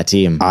like that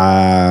team.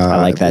 I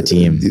like that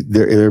team.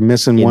 They're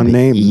missing one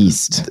name.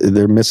 East.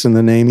 They're missing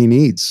the name he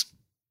needs.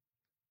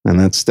 And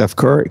that's Steph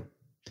Curry.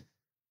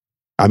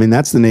 I mean,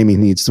 that's the name he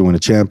needs to win a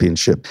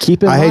championship.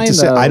 Keep in mind, hate to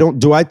say,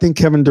 do I think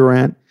Kevin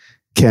Durant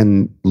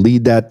can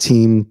lead that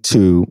team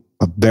to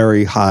a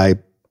very high,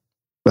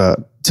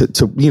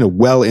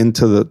 well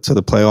into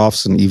the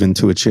playoffs and even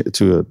to a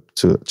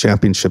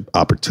championship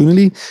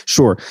opportunity?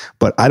 Sure.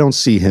 But I don't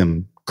see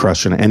him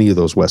crushing any of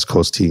those West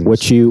Coast teams.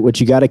 What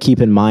you got to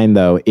keep in mind,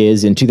 though,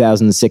 is in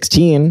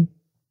 2016,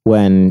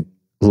 when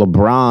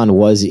LeBron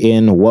was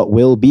in what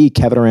will be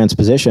Kevin Durant's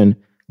position,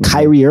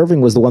 Kyrie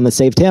Irving was the one that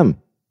saved him.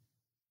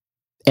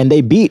 And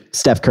they beat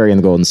Steph Curry and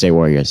the Golden State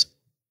Warriors.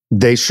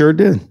 They sure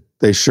did.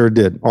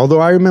 Although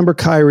I remember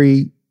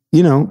Kyrie,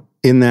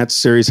 in that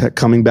series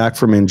coming back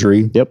from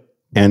injury. Yep.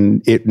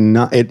 And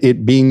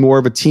it being more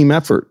of a team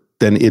effort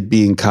than it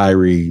being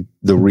Kyrie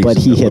the reason. But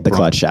he hit the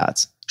clutch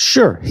shots.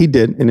 Sure, he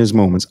did in his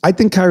moments. I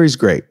think Kyrie's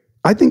great.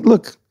 I think,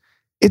 look,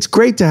 it's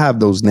great to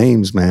have those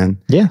names, man.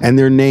 Yeah. And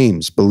they're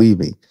names, believe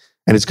me.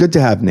 And it's good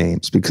to have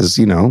names because,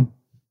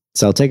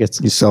 sell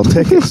tickets. You sell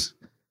tickets.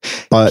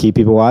 But keep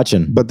people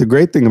watching. But the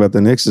great thing about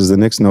the Knicks is the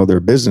Knicks know their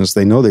business.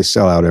 They know they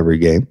sell out every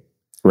game.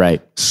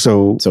 Right.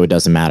 So it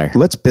doesn't matter.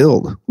 Let's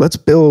build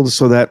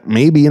so that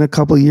maybe in a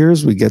couple of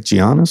years we get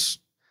Giannis.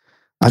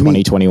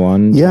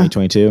 2021,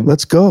 2022.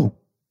 Let's go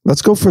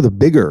for the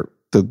bigger,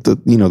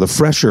 the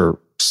fresher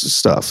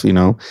stuff.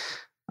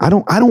 I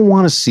don't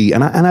want to see,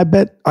 and I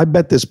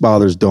bet this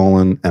bothers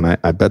Dolan, and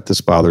I bet this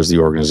bothers the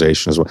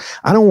organization as well.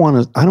 I don't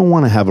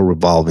want to have a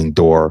revolving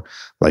door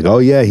like, oh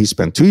yeah, he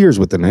spent 2 years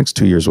with the Knicks,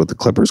 2 years with the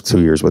Clippers,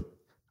 2 years with.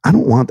 I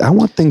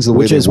want things the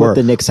way they were, what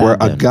the Knicks where have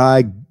been. A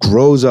guy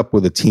grows up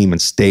with a team and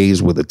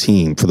stays with a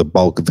team for the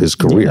bulk of his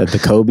career. Yeah, the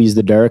Kobe's,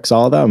 the Dirks,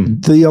 all of them.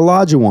 The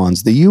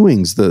Olajuwons, the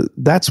Ewings,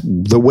 that's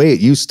the way it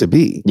used to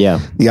be. Yeah.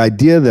 The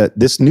idea that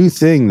this new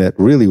thing that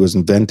really was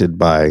invented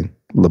by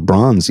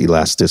LeBron's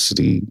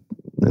elasticity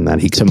and that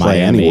he could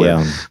play Miami, anywhere.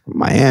 Yeah.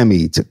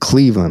 Miami to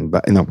Cleveland,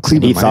 Cleveland.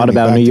 And he thought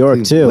about New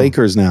York too.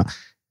 Lakers now.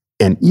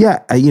 And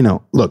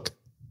look,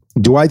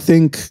 do I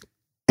think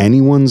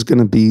anyone's going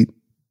to beat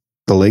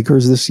the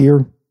Lakers this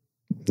year?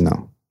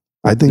 No.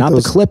 I think not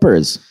the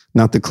Clippers.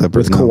 Not the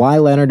Clippers. With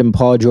Kawhi Leonard and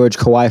Paul George,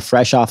 Kawhi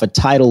fresh off a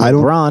title,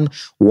 LeBron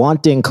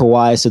wanting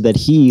Kawhi so that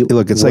he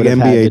it's like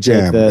NBA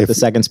Jam. The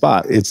second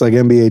spot. It's like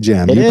NBA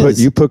Jam.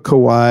 You put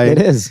Kawhi. It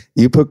is.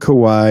 You put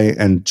Kawhi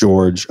and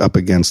George up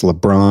against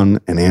LeBron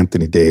and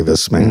Anthony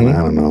Davis. Man, I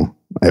don't know.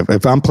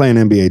 If I'm playing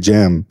NBA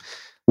Jam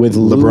with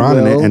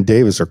LeBron and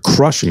Davis are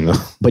crushing them.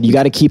 But you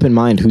got to keep in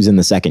mind who's in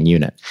the second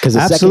unit, because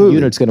the second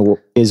unit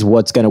is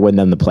what's going to win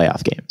them the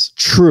playoff games.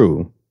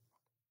 True,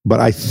 but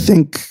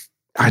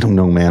I don't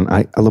know, man.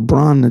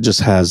 LeBron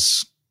just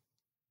has.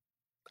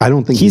 I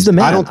don't think he's the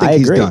man. I don't think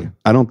he's done.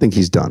 I don't think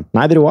he's done.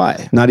 Neither do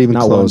I. Not even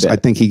close. I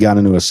think he got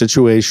into a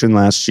situation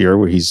last year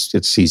where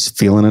he's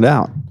feeling it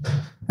out,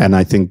 and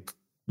I think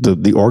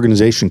the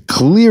organization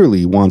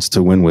clearly wants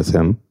to win with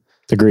him.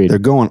 Agreed. They're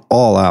going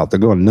all out. They're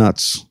going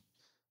nuts.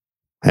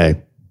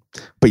 Hey,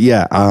 but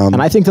yeah, and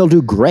I think they'll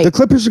do great. The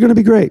Clippers are going to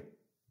be great.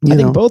 I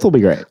think both will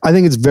be great. I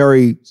think it's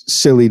very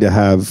silly to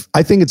have.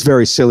 I think it's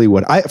very silly.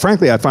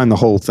 Frankly, I find the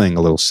whole thing a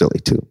little silly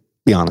too.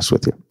 Be honest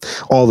with you,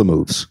 all the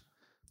moves,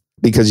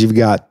 because you've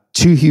got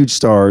two huge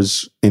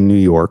stars in New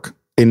York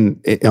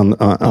on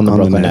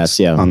the Nets,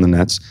 on the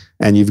Nets,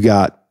 and you've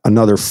got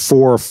another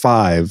 4 or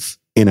 5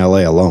 in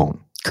LA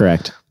alone.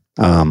 Correct.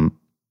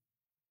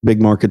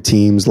 Big market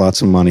teams,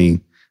 lots of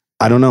money.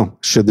 I don't know.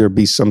 Should there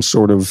be some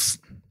sort of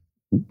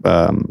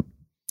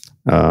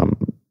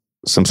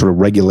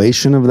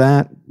regulation of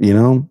that,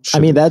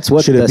 that's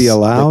what should it be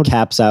allowed? The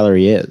cap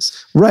salary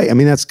is. Right. I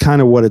mean, that's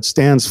kind of what it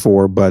stands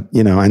for, but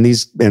and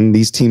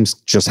these teams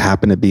just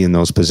happen to be in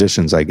those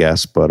positions, I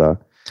guess. But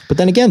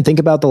then again, think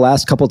about the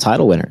last couple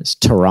title winners: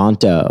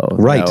 Toronto,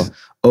 right?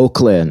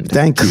 Oakland,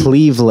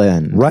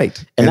 Cleveland,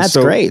 right? And that's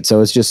great. So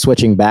it's just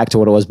switching back to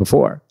what it was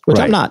before, which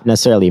I'm not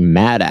necessarily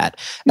mad at,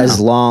 as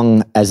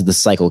long as the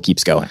cycle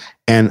keeps going.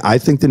 And I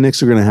think the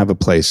Knicks are going to have a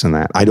place in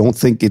that. I don't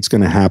think it's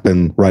going to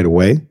happen right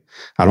away.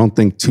 I don't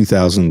think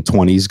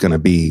 2020 is going to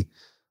be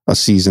a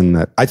season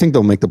that I think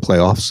they'll make the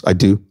playoffs. I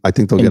do. I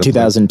think they'll get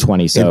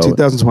 2020. So in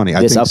 2020,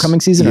 this upcoming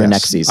season or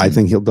next season? I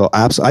think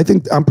I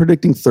think I'm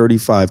predicting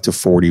 35 to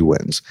 40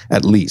 wins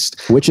at least,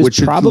 which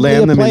probably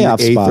land them a playoff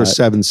in the 8th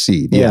spot. or 7th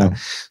seed. Yeah.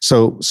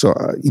 So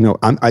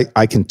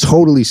I can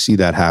totally see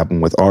that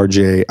happen with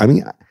RJ. I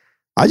mean,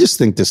 I just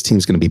think this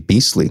team's going to be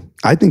beastly.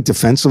 I think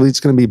defensively it's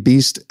going to be a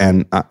beast,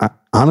 and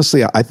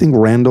honestly, I think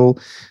Randall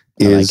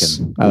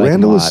is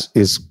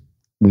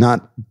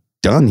not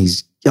done.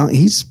 He's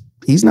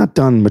not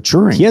done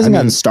maturing. He hasn't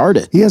gotten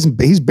started.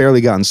 He's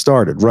barely gotten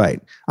started.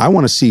 Right. I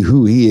want to see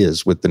who he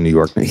is with the New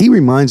York. He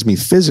reminds me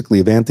physically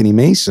of Anthony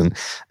Mason,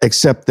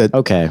 except that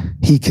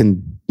he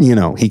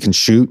can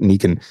shoot and he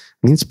can.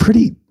 I mean, it's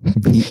pretty.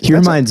 He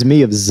reminds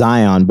me of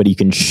Zion, but he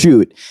can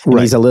shoot, and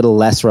he's a little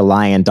less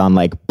reliant on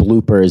like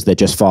bloopers that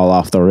just fall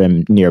off the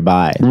rim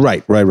nearby.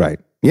 Right.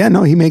 Yeah,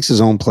 no, he makes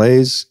his own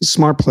plays. He's a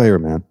smart player,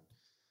 man.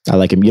 I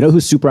like him. You know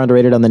who's super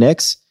underrated on the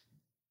Knicks?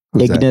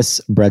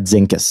 Ignas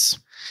Brazdeikis.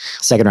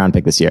 2nd round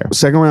pick this year.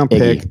 2nd round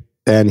pick,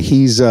 and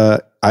he's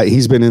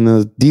been in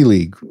the D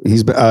League.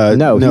 He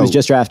was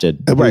just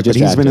drafted.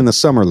 He's been in the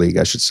summer league,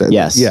 I should say.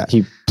 Yes, yeah,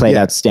 he played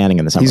outstanding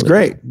in the summer. He's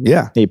great.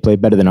 Yeah, he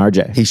played better than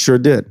RJ. He sure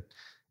did.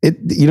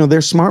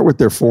 They're smart with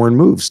their foreign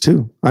moves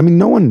too. I mean,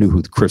 no one knew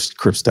who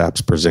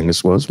Kristaps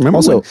Porzingis was.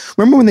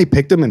 Remember when they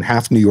picked him and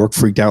half New York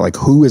freaked out, like,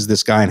 who is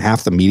this guy? And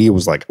half the media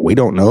was like, we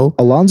don't know.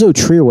 Alonzo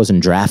Trier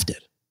wasn't drafted.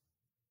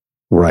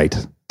 Right.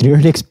 The New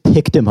York Knicks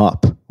picked him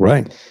up.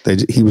 Right.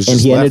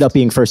 He ended up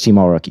being first team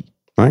all rookie.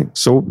 Right.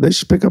 So they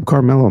should pick up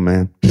Carmelo,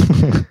 man.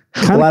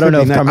 I don't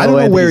know if Carmelo, I don't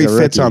know where he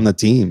fits on the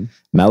team.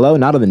 Melo,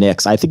 not on the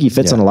Knicks. I think he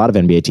fits on a lot of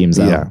NBA teams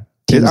though. Yeah.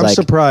 I'm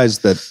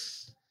surprised that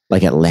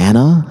like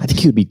Atlanta, I think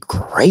he would be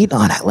great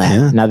on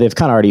Atlanta. Yeah. Now they've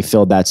kind of already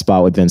filled that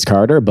spot with Vince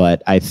Carter,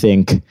 but I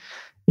think,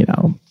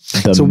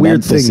 it's a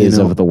weird thing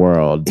of the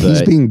world.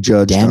 He's being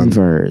judged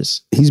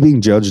He's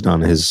being judged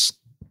on his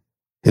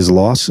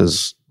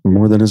losses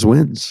more than his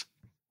wins,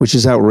 which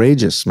is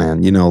outrageous,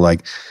 man.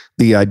 Like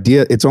the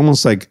idea, it's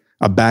almost like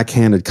a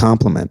backhanded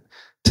compliment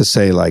to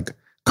say like,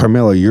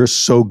 Carmelo, you're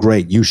so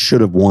great. You should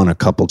have won a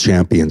couple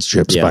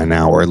championships by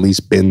now, or at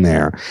least been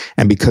there.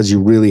 And because you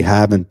really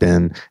haven't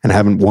been and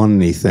haven't won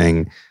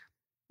anything,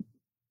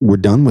 we're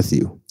done with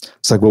you.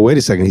 It's like, well, wait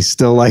a second. He's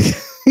still like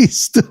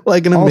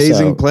an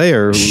amazing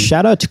player.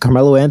 Shout out to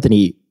Carmelo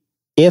Anthony.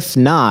 If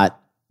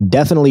not,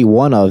 definitely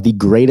one of the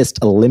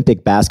greatest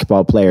Olympic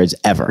basketball players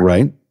ever.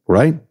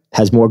 Right.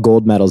 Has more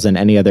gold medals than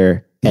any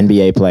other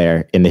NBA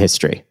player in the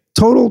history.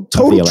 Total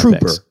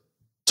trooper.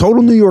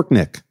 Total New York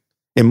Knick,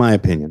 in my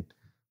opinion.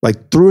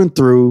 Like through and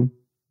through,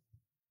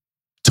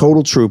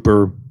 total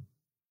trooper.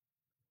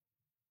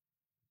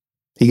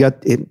 He got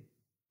it.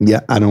 Yeah,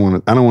 I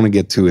don't want to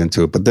get too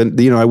into it, but then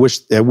I wish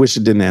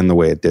it didn't end the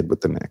way it did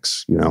with the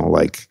Knicks.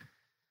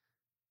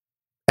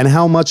 And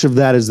how much of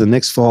that is the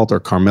Knicks' fault or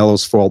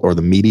Carmelo's fault or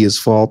the media's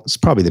fault? It's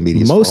probably the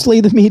media's fault.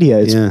 Mostly the media.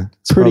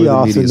 It's pretty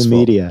often the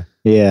media.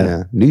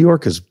 Yeah. New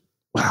York is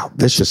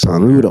vicious.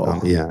 Brutal.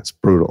 Yeah, it's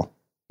brutal.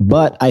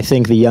 But I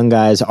think the young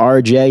guys,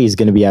 RJ is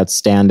going to be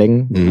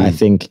outstanding. I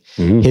think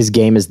his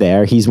game is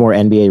there. He's more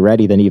NBA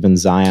ready than even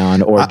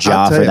Zion or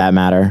Ja for that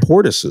matter.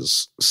 Portis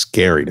is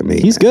scary to me.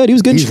 He's good. He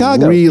was good in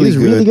Chicago. Really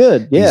really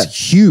good. Yeah.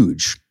 He's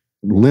huge.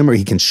 Limber.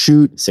 He can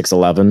shoot.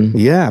 6'11".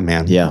 Yeah,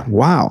 man. Yeah.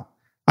 Wow.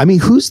 I mean,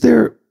 who's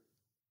their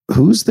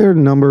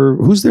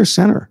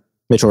center?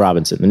 Mitchell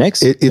Robinson. The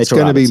Knicks? It's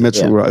going to be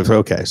Mitchell. Yeah.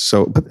 Okay.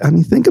 So, but I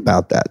mean, think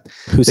about that.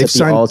 Who set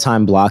the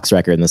all-time blocks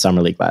record in the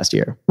summer league last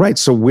year? Right.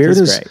 So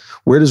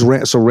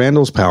so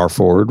Randall's power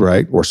forward,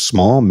 right? Or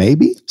small,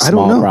 maybe? I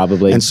don't know.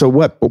 Probably. And so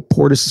what?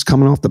 Portis is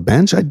coming off the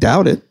bench? I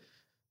doubt it.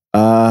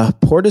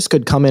 Portis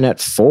could come in at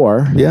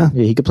 4. Yeah.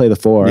 He could play the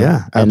 4.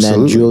 Yeah, absolutely. And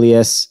then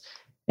Julius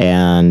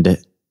and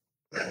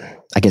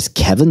I guess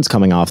Kevin's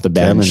coming off the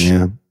bench.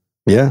 Kevin,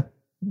 yeah.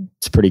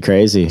 It's pretty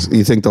crazy.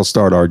 You think they'll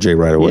start RJ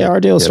right away? Yeah,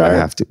 RJ will start. They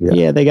have to.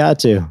 Yeah, they got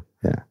to.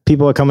 Yeah.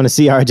 People are coming to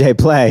see RJ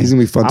play. He's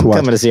gonna be fun to watch.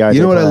 I'm coming to see RJ.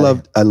 You know what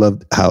play. I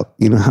loved how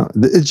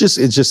it's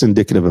just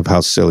indicative of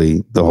how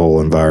silly the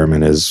whole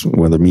environment is,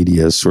 where the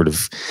media sort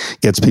of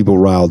gets people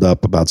riled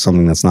up about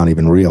something that's not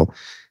even real.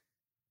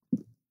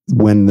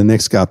 When the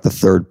Knicks got the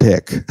 3rd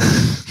pick,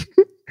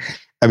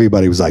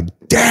 everybody was like,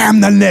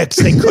 "Damn the Knicks!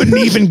 They couldn't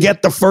even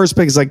get the 1st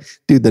pick." It's like,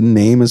 dude, the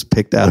name is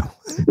picked out.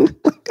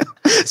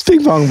 It's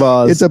ping pong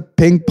balls. It's a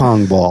ping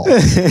pong ball.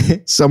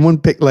 Someone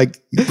picked,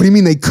 like, what do you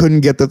mean they couldn't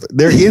get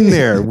they're in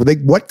there.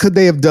 What could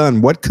they have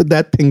done? What could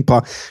that ping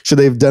pong, should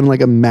they have done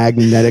like a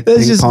magnetic That's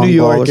ping just pong New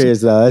ball?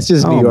 Yorkers, though. That's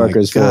just New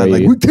Yorkers for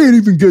you.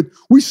 Like,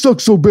 we suck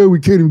so bad we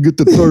can't even get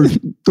the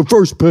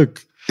 1st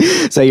pick.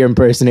 Is that your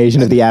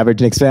impersonation of the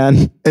average Knicks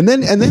fan? And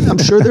then I'm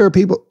sure there are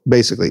people,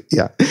 basically,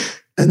 yeah.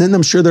 And then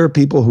I'm sure there are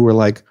people who are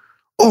like,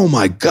 oh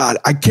my God,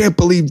 I can't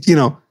believe,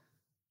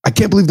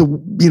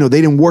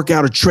 they didn't work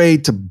out a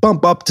trade to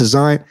bump up to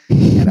Zion.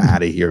 Get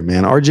out of here,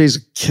 man. RJ's a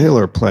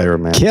killer player,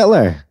 man.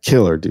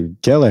 Killer, dude.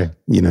 Killer.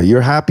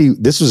 You're happy.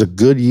 This was a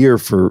good year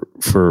for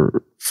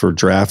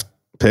draft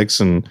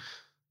picks, and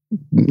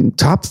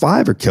top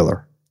 5 are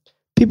killer.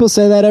 People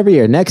say that every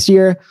year. Next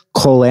year,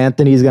 Cole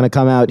Anthony's going to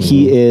come out.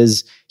 He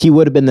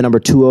would have been the number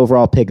 2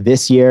 overall pick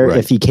this year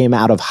if he came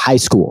out of high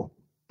school.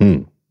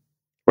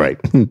 Right.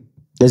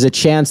 There's a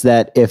chance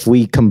that if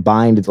we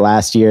combined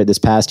this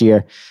past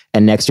year,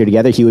 and next year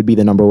together, he would be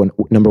the number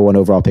one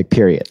overall pick,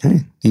 period. Hey,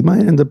 he might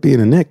end up being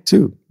a Knick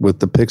too, with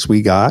the picks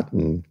we got.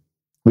 And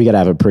we got to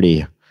have a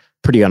pretty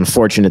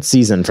unfortunate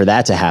season for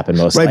that to happen,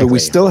 most likely. Right, but we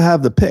still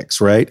have the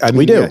picks, right? I mean,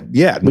 we do.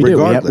 Yeah, we do.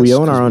 We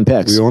own our own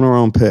picks. We own our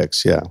own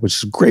picks, yeah, which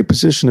is a great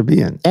position to be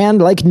in.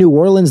 And like New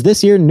Orleans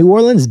this year, New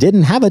Orleans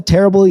didn't have a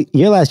terrible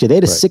year last year. They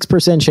had a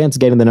 6% chance of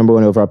getting the number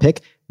 1 overall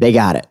pick. They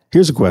got it.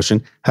 Here's a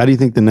question. How do you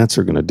think the Nets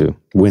are going to do?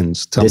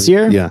 Wins. This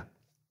year? Yeah.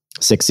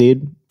 6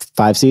 seed,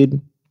 5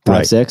 seed,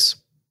 5-6.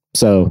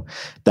 So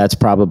that's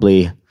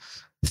probably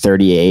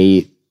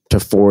 38 to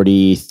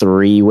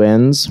 43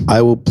 wins.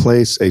 I will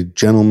place a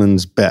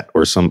gentleman's bet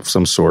or some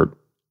sort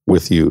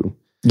with you.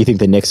 You think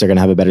the Knicks are going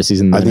to have a better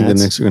season than the Nets? I think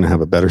the Knicks are going to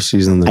have a better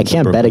season than I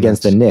can't bet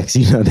against the Knicks.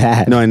 You know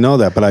that. No, I know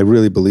that, but I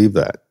really believe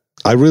that.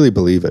 I really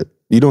believe it.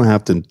 You don't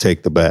have to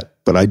take the bet,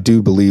 but I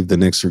do believe the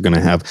Knicks are going to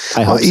have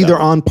either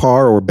on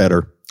par or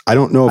better. I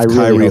don't know if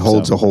Kyrie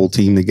holds a whole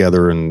team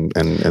together, and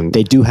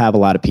they do have a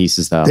lot of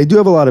pieces, though. They do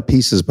have a lot of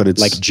pieces, but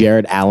it's like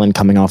Jared Allen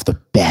coming off the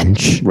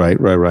bench. Right.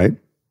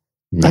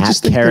 Nat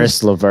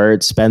Karis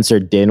LeVert, Spencer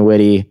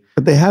Dinwiddie.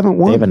 But they haven't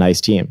won. They have a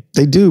nice team.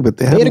 They do, but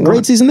they had a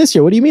great season this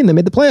year. What do you mean? They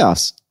made the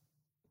playoffs.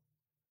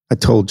 I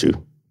told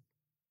you.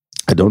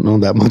 I don't know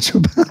that much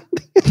about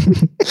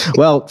it.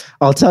 Well,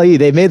 I'll tell you,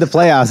 they made the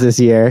playoffs this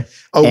year.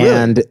 Oh,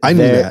 and really? I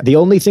knew that. The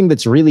only thing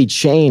that's really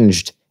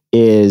changed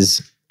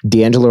is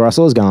D'Angelo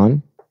Russell is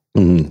gone.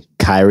 Mm-hmm.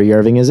 Kyrie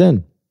Irving is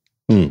in.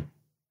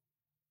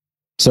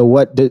 So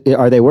what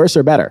are they worse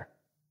or better?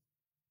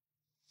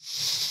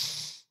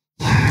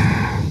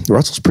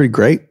 Russell's pretty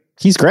great.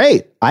 He's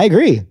great. I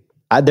agree.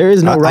 There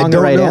is no wrong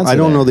or right answer. I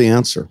don't know the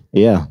answer.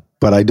 Yeah.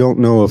 But I don't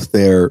know if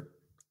they're,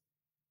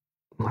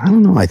 I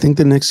don't know. I think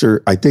the Knicks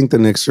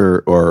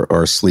are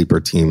a sleeper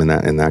team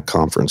in that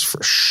conference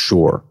for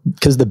sure.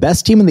 Because the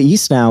best team in the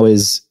East now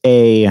is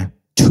a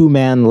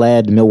 2-man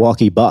led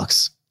Milwaukee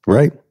Bucks.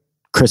 Right.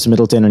 Chris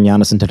Middleton and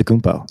Giannis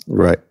Antetokounmpo.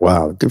 Right.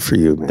 Wow. Good for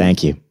you, man.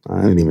 Thank you.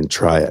 I didn't even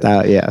try it.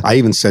 Yeah. I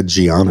even said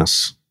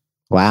Giannis.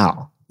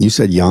 Wow. You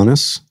said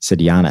Giannis? Said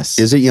Giannis.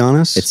 Is it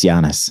Giannis? It's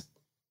Giannis.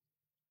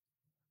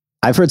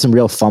 I've heard some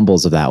real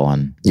fumbles of that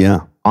one. Yeah.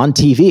 On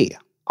TV.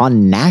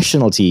 On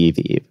national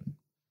TV.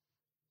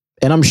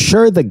 And I'm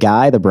sure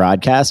the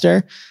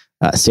broadcaster,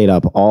 stayed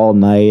up all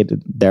night,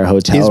 their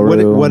hotel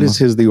room. What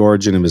is the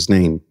origin of his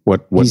name?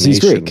 What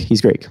he's Greek.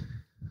 He's Greek.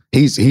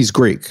 He's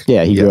Greek.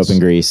 Yeah, he grew up in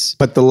Greece.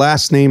 But the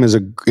last name is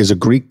a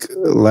Greek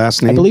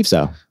last name? I believe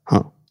so.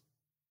 Huh.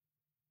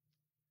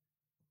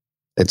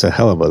 It's a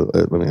hell of a,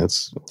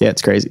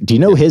 it's crazy. Do you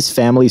know his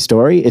family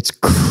story? It's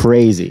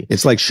crazy.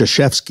 It's like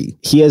Krzyzewski.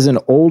 He has an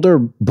older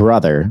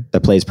brother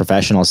that plays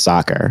professional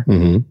soccer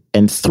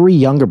and 3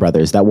 younger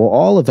brothers that will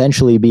all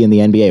eventually be in the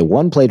NBA.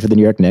 One played for the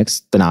New York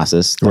Knicks,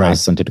 Thanasis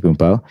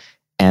Antetokounmpo,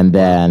 and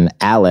then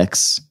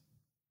Alex,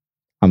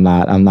 I'm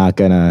not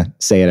gonna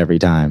say it every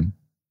time.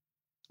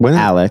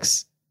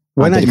 Alex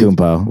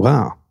Antetokounmpo.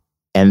 Wow.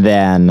 And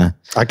then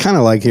I kind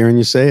of like hearing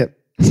you say it.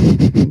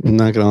 I'm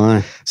not gonna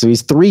lie. So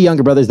he's 3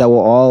 younger brothers that will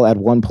all at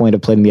one point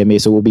have played in the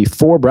NBA. So it will be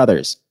 4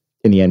 brothers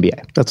in the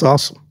NBA. That's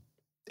awesome.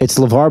 It's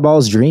LeVar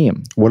Ball's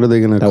dream. What are they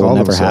going to call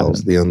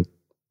themselves? The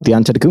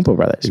Antetokounmpo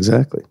brothers.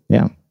 Exactly.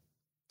 Yeah.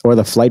 Or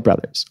the Flight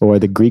brothers, or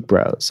the Greek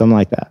bros, something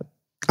like that.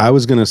 I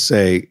was going to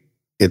say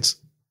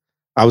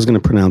I was going to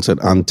pronounce it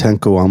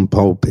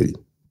Antetokounmpo.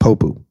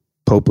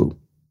 Popu.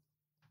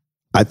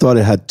 I thought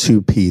it had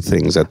 2 P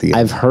things at the end.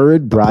 I've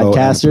heard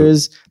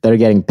broadcasters that are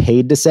getting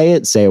paid to say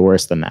it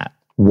worse than that.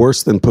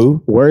 Worse than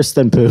poo? Worse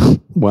than poo.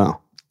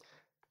 Wow.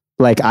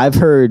 Like I've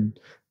heard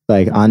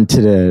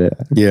onto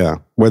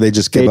the where they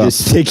just give up.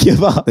 They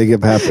give up. They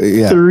give half.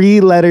 Yeah.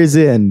 3 letters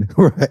in,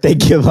 right. They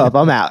give up.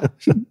 I'm out.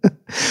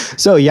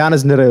 So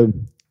Giannis Nitto.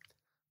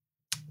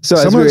 So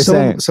as we were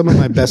saying, some of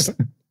my best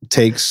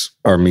takes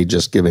are me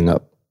just giving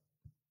up.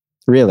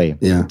 Really?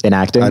 Yeah. In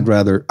acting, I'd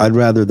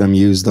rather them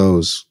use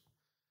those.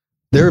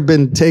 There have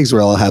been takes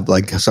where I'll have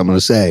something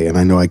to say, and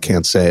I know I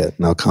can't say it,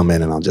 and I'll come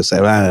in and I'll just say,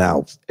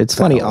 It's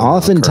funny.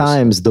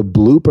 Oftentimes, the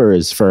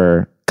bloopers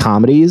for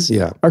comedies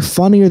are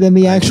funnier than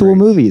the actual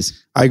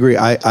movies. I agree.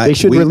 They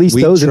should release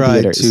those in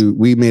theaters.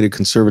 We made a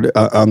conservative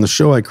on the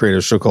show. I created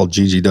a show called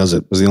Gigi Does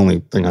It. It was the only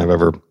thing I've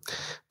ever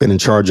been in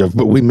charge of.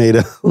 But we made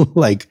a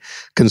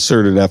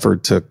concerted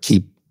effort to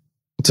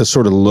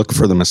sort of look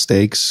for the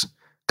mistakes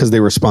because they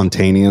were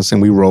spontaneous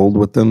and we rolled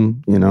with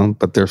them.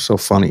 But they're so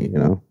funny.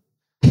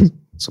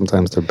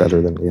 Sometimes they're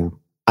better than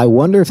I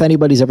wonder if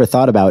anybody's ever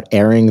thought about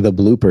airing the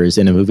bloopers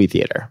in a movie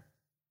theater.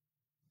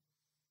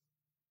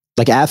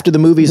 Like after the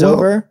movie's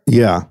over?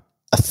 Yeah.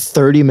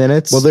 30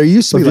 minutes? Well, there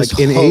used to be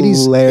in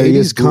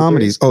 80s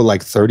comedies.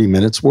 bloopers. 30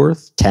 minutes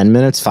worth? 10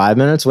 minutes, 5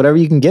 minutes, whatever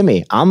you can give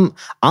me. I'm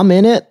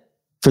in it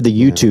for the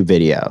YouTube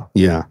video.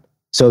 Yeah.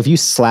 So if you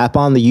slap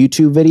on the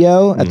YouTube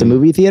video at the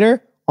movie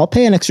theater, I'll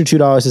pay an extra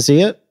 $2 to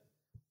see it.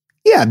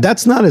 Yeah,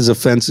 that's not as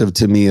offensive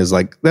to me as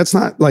that's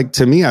not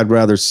to me. I'd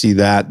rather see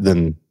that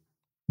than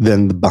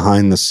the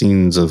behind the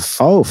scenes of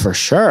for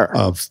sure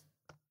of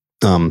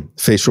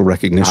facial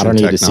recognition I don't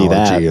need technology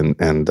to see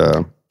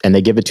that. And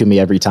they give it to me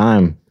every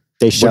time.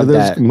 They shove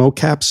that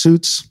mocap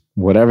suits,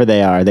 whatever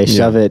they are. They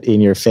shove it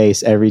in your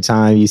face every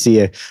time you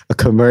see a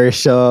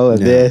commercial, a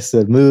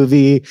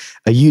movie,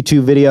 a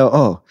YouTube video.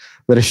 Oh,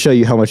 let us show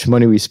you how much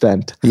money we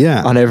spent.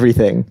 On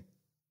everything.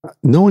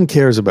 No one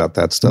cares about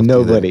that stuff.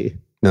 Nobody.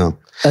 No.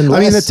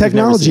 The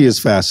technology is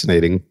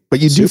fascinating, but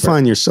you do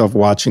find yourself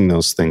watching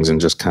those things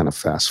and just kind of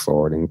fast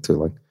forwarding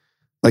to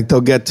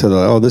they'll get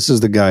to this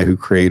is the guy who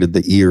created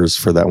the ears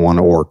for that one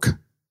orc.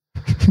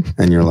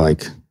 And you're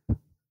like,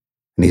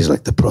 and he's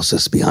like, the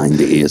process behind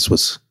the ears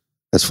was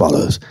as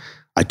follows.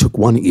 I took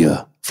one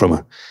ear from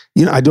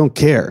I don't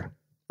care.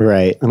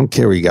 Right. I don't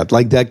care where you got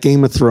that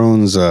Game of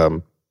Thrones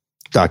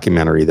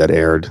documentary that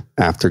aired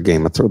after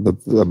Game of Thrones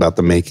about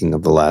the making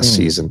of the last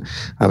season.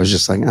 I was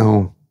just like,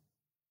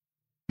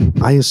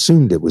 I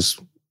assume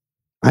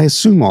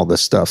all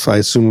this stuff. I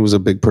assume it was a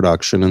big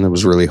production and it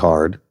was really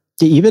hard.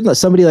 Even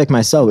somebody like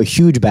myself, a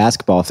huge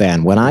basketball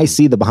fan, when I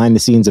see the behind the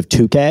scenes of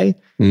 2K,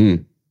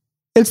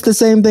 it's the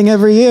same thing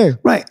every year.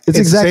 Right. It's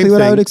exactly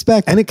what I would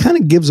expect. And it kind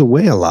of gives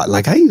away a lot.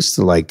 I used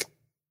to I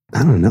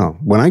don't know.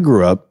 When I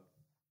grew up,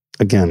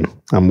 again,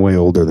 I'm way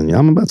older than you.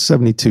 I'm about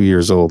 72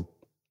 years old.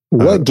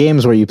 What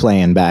games were you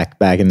playing back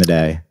in the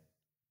day?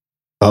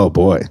 Oh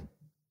boy.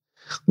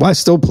 Well, I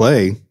still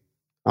play.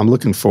 I'm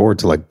looking forward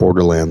to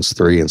Borderlands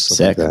 3 and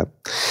stuff like that.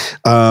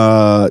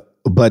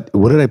 But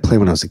what did I play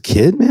when I was a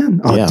kid,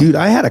 man? Oh, dude,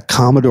 I had a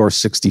Commodore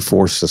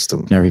 64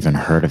 system. Never even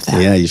heard of that.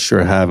 Yeah, you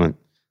sure haven't.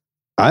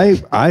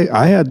 I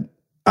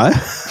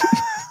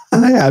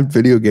had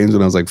video games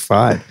when I was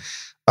 5.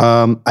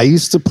 I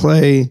used to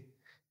play,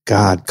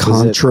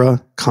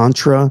 Contra.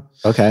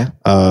 Okay.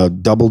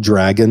 Double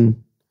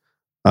Dragon,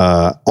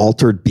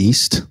 Altered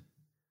Beast.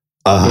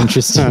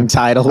 Interesting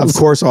titles. Of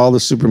course, all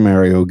the Super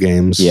Mario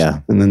games.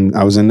 Yeah. And then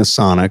I was into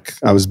Sonic.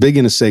 I was big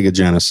into Sega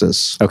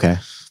Genesis. Okay.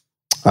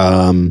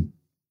 And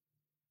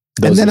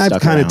then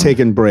I've kind of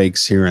taken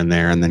breaks here and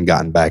there and then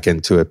gotten back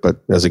into it.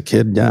 But as a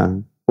kid, yeah.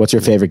 What's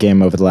your favorite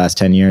game over the last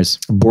 10 years?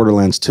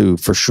 Borderlands 2,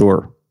 for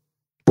sure.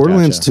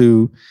 Borderlands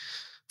 2,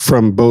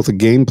 from both a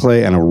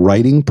gameplay and a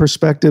writing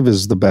perspective,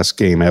 is the best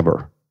game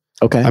ever.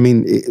 Okay.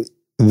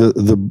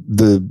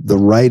 The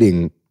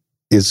writing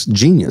is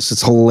genius.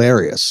 It's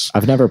hilarious.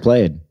 I've never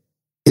played.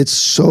 It's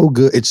so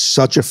good. It's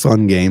such a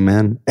fun game,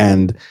 man.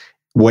 And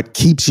what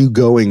keeps you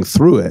going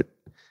through it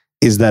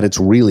is that it's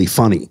really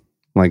funny.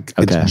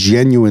 It's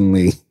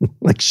genuinely,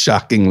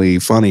 shockingly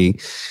funny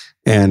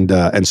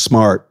and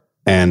smart.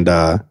 And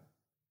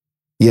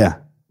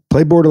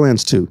play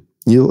Borderlands 2.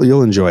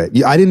 You'll enjoy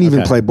it. I didn't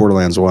even play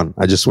Borderlands 1.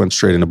 I just went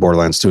straight into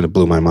Borderlands 2 and it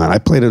blew my mind. I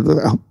played it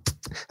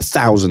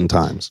 1,000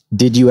 times.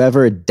 Did you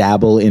ever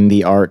dabble in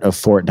the art of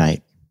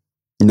Fortnite?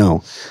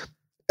 No.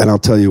 And I'll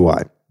tell you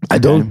why. I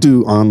don't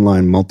do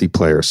online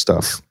multiplayer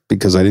stuff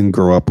because I didn't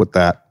grow up with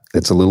that.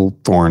 It's a little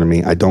foreign to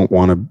me. I don't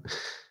want to.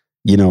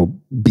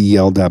 be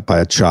yelled at by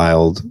a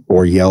child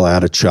or yell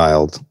at a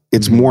child.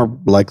 It's more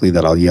likely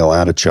that I'll yell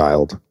at a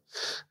child,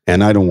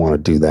 and I don't want to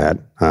do that.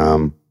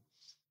 I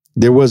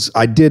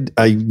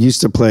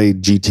used to play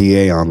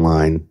GTA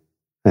online,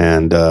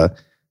 and I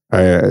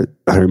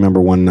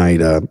remember one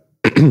night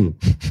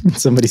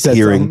somebody said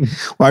hearing.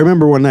 Well, I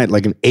remember one night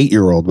like an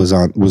 8-year-old was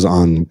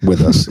on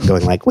with us,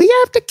 going like, "We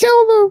have to kill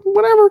the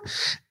whatever,"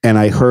 and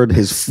I heard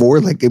his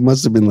it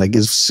must have been like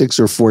his 6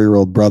 or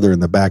 4-year-old brother in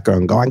the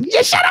background going,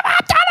 "You shut him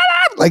up!"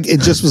 Like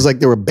it just was like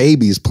there were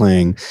babies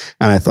playing,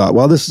 and I thought,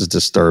 well, this is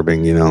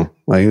disturbing, and it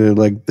was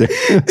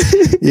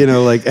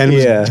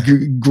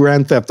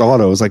Grand Theft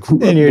Auto. It was like,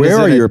 where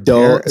are your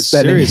parents?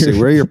 Seriously,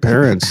 where are your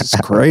parents? It's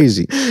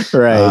crazy,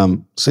 right?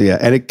 So yeah,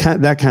 and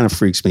that kind of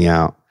freaks me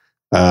out.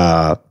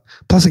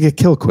 Plus, I get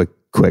killed quick.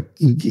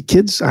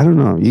 Kids, I don't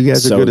know. You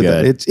guys are good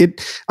at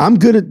that. I'm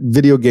good at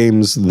video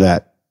games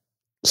that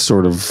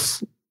sort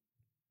of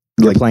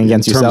You're playing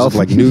against in terms yourself, of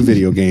like new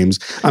video games.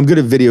 I'm good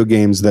at video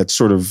games that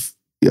sort of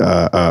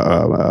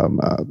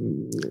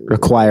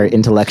require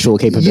intellectual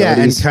capabilities. Yeah,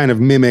 and kind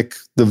of mimic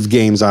the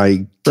games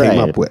I came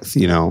up with.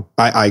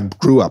 I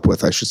grew up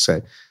with, I should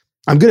say.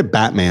 I'm good at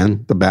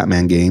the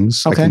Batman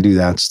games. Okay. I can do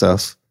that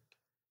stuff.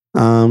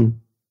 But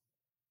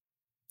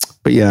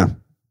yeah,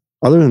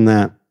 other than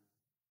that,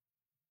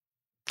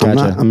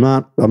 gotcha. I'm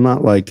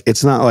not like,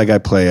 it's not like I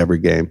play every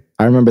game.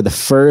 I remember the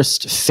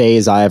first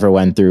phase I ever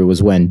went through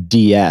was when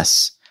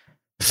DS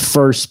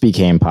first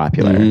became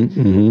popular.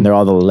 They're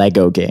all the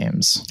Lego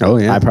games. Oh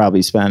yeah. I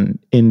probably spent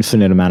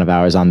infinite amount of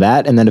hours on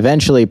that, and then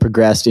eventually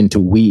progressed into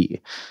Wii.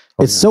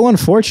 It's so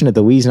unfortunate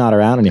the Wii's not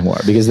around anymore,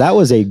 because that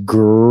was a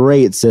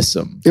great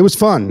system. It was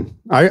fun.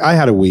 I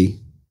had a Wii.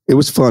 It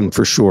was fun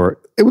for sure.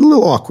 It was a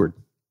little awkward.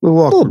 A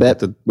little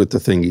bit with the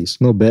thingies.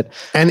 A little bit.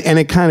 And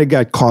it kind of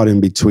got caught in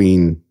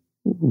between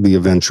the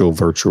eventual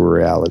virtual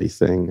reality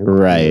thing.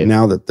 Right.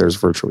 Now that there's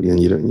virtual,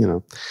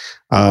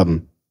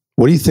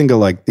 what do you think of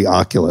like the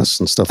Oculus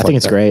and stuff like that? I think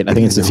it's great. I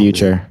think it's the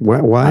future.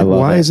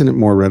 Why isn't it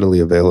more readily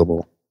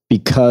available?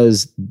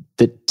 Because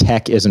the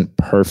tech isn't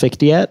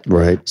perfect yet.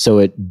 Right. So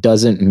it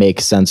doesn't make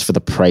sense for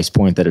the price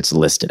point that it's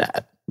listed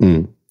at.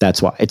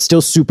 That's why. It's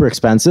still super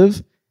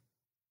expensive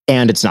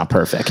and it's not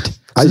perfect.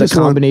 So the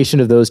combination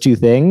of those two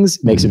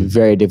things makes it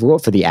very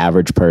difficult for the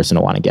average person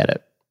to want to get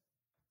it.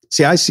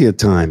 See, I see a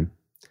time.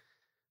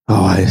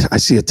 I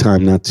see a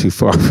time not too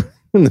far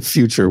in the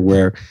future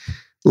where,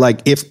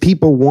 like, if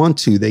people want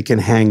to, they can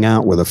hang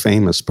out with a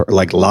famous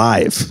like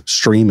live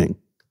streaming.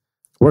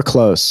 We're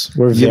close.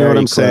 We're very close. You know what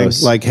I'm saying?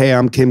 Like, hey,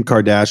 I'm Kim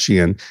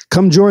Kardashian.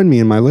 Come join me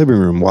in my living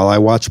room while I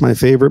watch my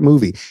favorite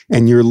movie.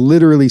 And you're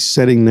literally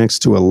sitting next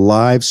to a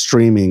live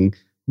streaming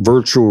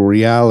virtual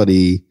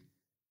reality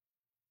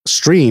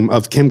stream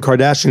of Kim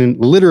Kardashian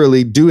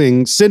literally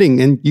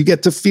sitting, and you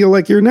get to feel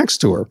like you're next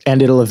to her.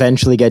 And it'll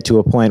eventually get to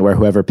a point where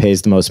whoever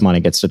pays the most money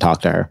gets to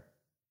talk to her.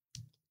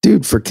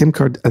 Dude, for Kim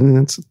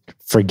Kardashian,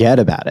 forget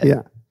about it.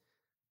 Yeah.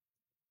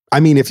 I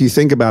mean, if you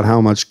think about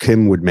how much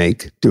Kim would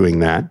make doing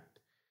that,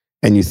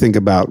 and you think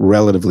about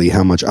relatively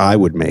how much I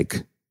would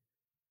make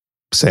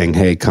saying,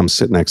 hey, come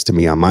sit next to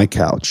me on my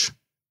couch,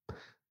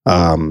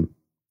 I'm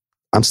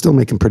still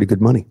making pretty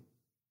good money.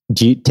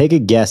 Do you take a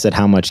guess at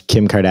how much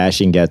Kim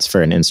Kardashian gets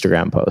for an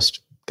Instagram post?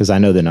 Because I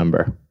know the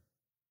number.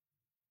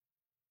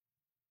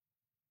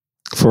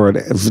 For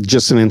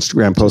just an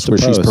Instagram post where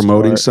she's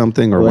promoting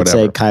something or let's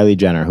whatever. Let's say Kylie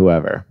Jenner,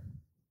 whoever.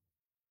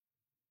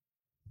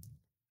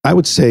 I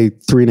would say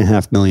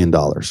 $3.5 million.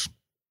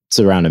 It's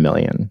around $1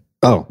 million.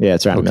 Oh. Yeah,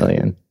 it's around $1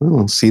 million.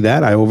 Oh, see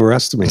that? I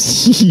overestimate.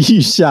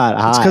 You shot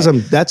high. It's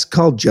because that's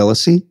called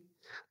jealousy.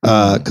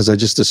 Because I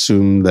just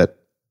assume that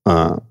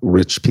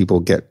rich people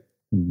get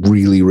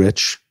really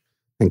rich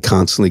and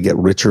constantly get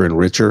richer and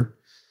richer.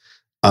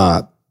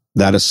 That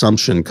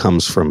assumption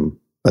comes from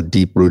a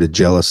deep-rooted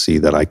jealousy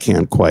that I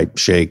can't quite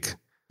shake.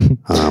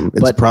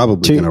 It's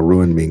probably going to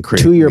ruin me and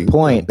create to your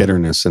point,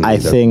 bitterness. And I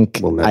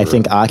think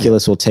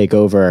Oculus will take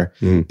over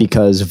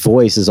because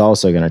voice is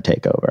also going to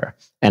take over.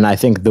 And I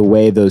think the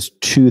way those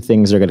two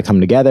things are going to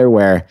come together,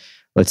 where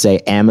let's say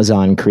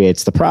Amazon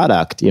creates the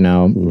product,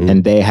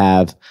 and they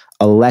have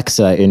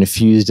Alexa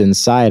infused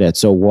inside it.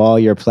 So while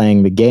you're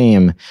playing the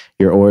game,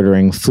 you're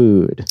ordering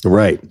food.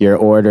 Right. You're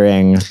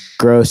ordering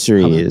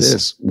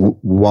groceries.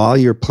 While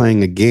you're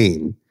playing a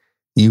game,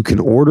 you can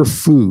order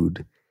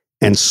food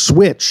and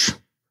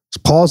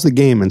pause the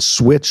game and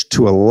switch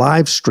to a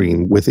live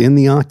stream within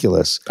the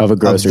Oculus of a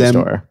grocery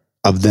store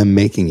of them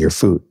making your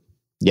food.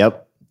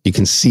 Yep. You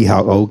can see you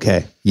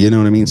know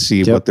what I mean?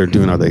 See what they're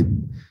doing.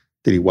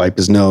 Did he wipe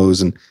his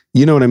nose? And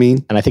you know what I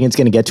mean? And I think it's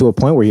going to get to a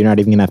point where you're not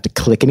even going to have to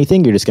click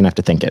anything. You're just going to have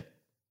to think it.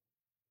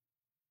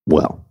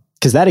 Well,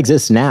 because that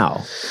exists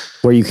now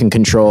where you can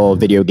control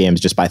video games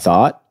just by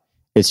thought.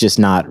 It's just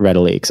not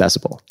readily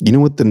accessible. You know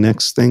what the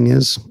next thing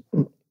is?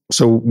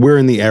 So we're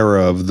in the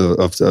era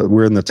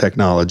we're in the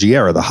technology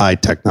era, the high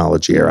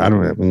technology era. I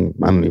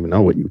don't even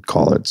know what you would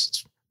call it.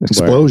 It's an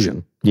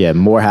explosion. Yeah.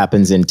 More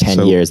happens in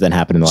 10 years than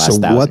happened in the last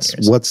 1,000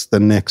 years. What's the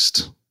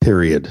next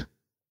period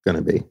going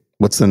to be?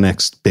 What's the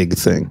next big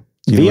thing?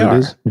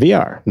 VR.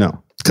 VR.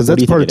 No. because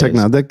that's part of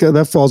technology.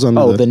 That falls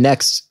under the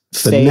next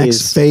phase. The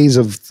next phase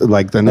of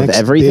like the next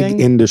everything?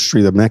 big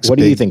industry. The next. What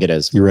do you think it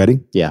is? You ready?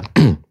 Yeah.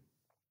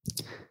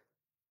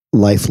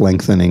 Life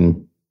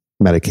lengthening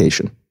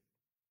medication.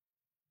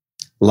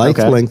 Life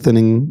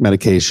lengthening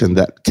medication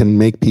that can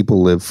make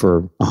people live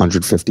for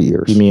 150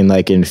 years. You mean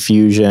like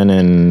infusion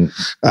and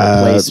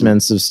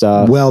replacements of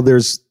stuff? Well,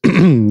 there's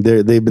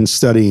they've been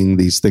studying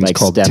these things like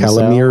called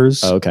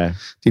telomeres. Oh, okay. Do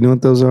you know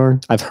what those are?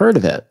 I've heard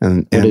of it.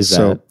 And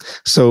that?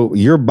 So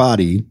your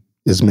body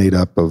is made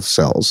up of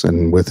cells,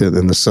 and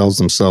the cells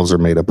themselves are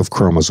made up of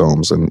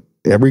chromosomes, and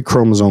every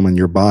chromosome in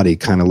your body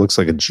kind of looks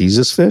like a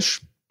Jesus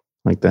fish,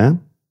 like that.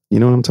 You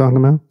know what I'm talking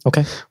about?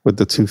 Okay. With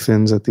the two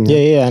fins at the end?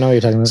 Yeah, I know what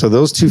you're talking about. So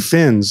those two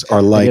fins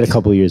are like... I did a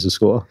couple of years of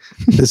school.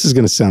 This is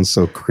going to sound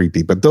so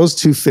creepy, but those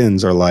two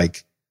fins are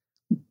like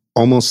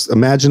almost...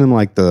 Imagine them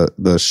like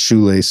the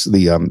shoelace,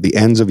 the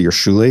ends of your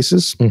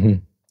shoelaces,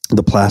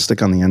 the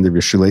plastic on the end of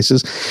your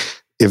shoelaces.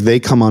 If they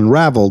come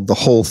unraveled, the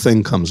whole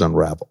thing comes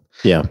unraveled.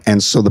 Yeah.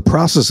 And so the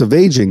process of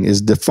aging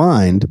is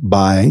defined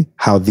by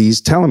how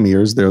these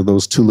telomeres, they're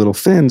those two little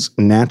fins,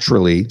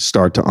 naturally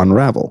start to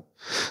unravel.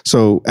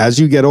 So as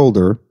you get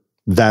older...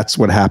 That's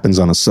what happens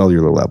on a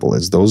cellular level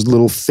is those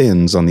little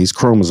fins on these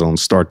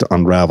chromosomes start to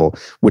unravel,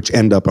 which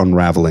end up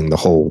unraveling the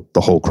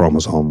whole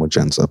chromosome, which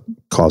ends up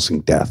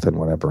causing death and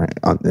whatever,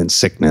 and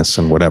sickness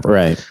and whatever.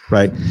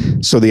 Right.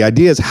 So the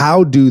idea is,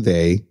 how do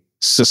they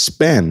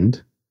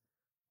suspend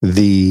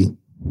the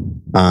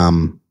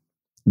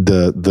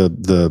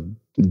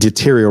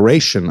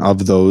deterioration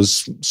of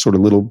those sort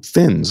of little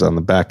fins on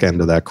the back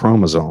end of that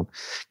chromosome?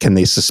 Can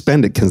they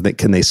suspend it?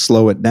 Can they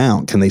slow it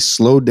down? Can they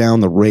slow down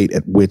the rate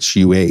at which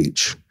you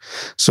age,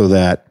 so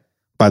that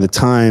by the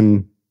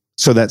time,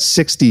 so that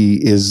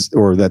 60 is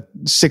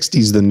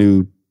the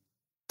new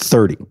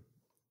 30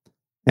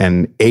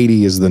 and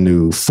 80 is the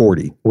new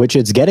 40, which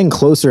it's getting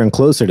closer and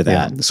closer to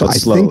that. Yeah. So I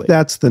think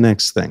that's the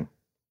next thing.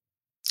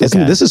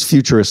 This is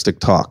futuristic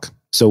talk.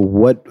 So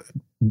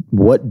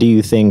what do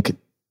you think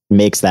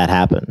makes that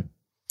happen?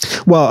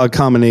 Well, a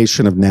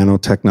combination of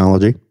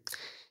nanotechnology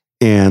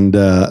and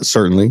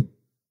certainly,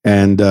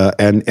 and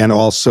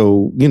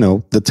also,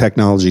 the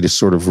technology to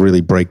sort of really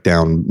break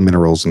down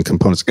minerals and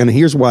components. And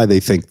here's why they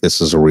think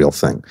this is a real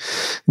thing.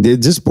 Is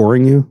this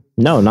boring you?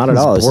 No, not at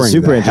all. It's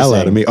super interesting. Hell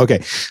out of me.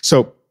 Okay,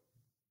 so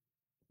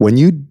when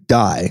you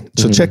die,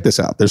 so check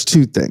this out. There's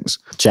two things.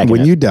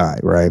 When you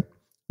die, right,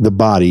 the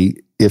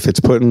body, if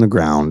it's put in the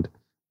ground,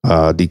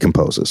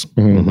 decomposes.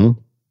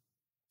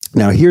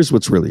 Now, here's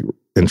what's really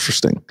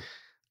interesting.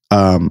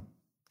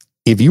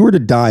 If you were to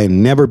die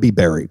and never be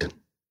buried,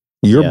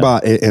 your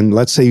body, and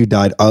let's say you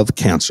died of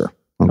cancer,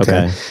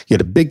 okay? You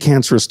had a big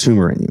cancerous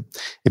tumor in you.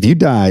 If you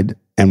died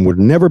and were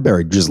never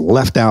buried, just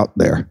left out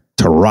there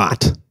to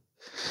rot,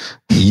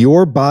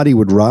 your body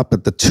would rot,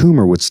 but the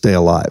tumor would stay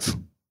alive.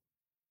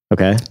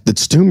 Okay. The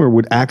tumor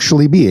would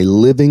actually be a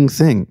living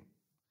thing.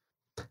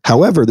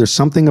 However, there's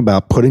something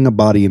about putting a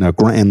body in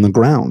the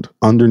ground,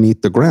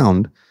 underneath the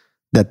ground,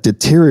 that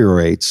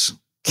deteriorates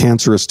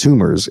cancerous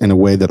tumors in a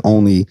way that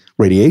only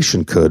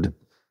radiation could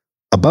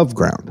above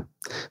ground.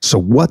 So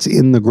what's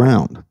in the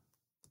ground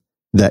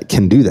that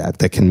can do that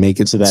can make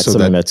it? So that's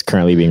something that's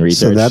currently being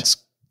researched.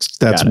 So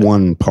that's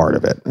one part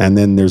of it. And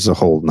then there's a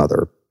whole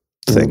nother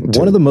thing.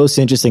 One of the most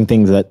interesting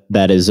things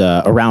that is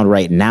around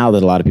right now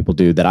that a lot of people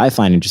do that I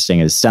find interesting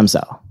is stem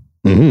cell.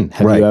 Have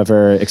you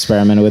ever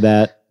experimented with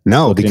that?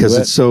 No, because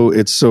it's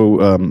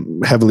so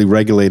heavily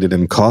regulated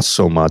and costs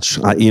so much.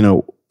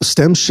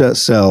 Stem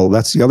cell,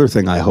 that's the other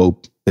thing I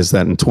hope, is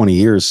that in 20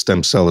 years,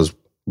 stem cell is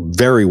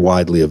very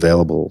widely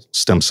available.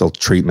 Stem cell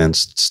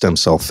treatments, stem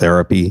cell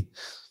therapy.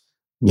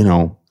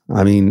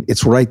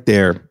 It's right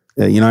there.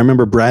 I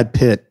remember Brad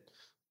Pitt,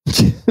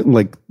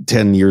 like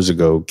 10 years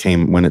ago,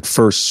 when it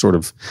first sort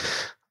of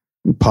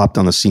popped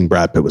on the scene.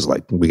 Brad Pitt was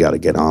like, we got to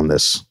get on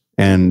this.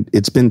 And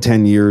it's been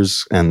 10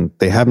 years and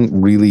they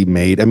haven't really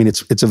made,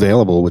 it's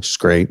available, which is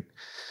great,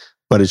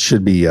 but it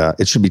should be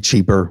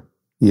cheaper.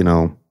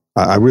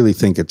 I really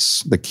think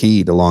it's the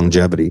key to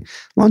longevity.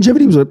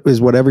 Longevity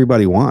is what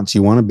everybody wants.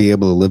 You want to be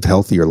able to live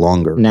healthier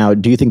longer. Now,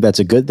 do you think that's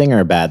a good thing or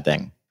a bad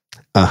thing?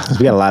 We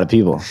got a lot of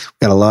people.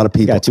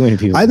 We got too many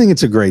people. I think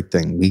it's a great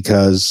thing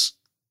because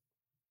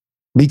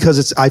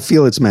I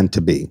feel it's meant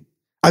to be.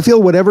 I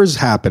feel whatever's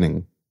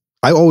happening,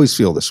 I always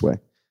feel this way,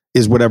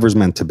 is whatever's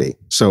meant to be.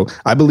 So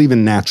I believe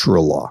in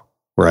natural law,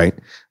 right?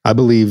 I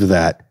believe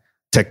that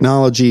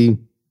technology,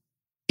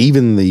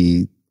 even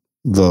the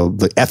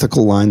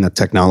ethical line that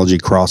technology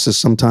crosses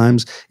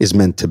sometimes, is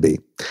meant to be.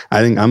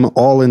 I think I'm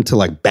all into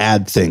like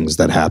bad things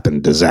that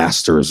happen,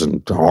 disasters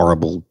and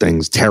horrible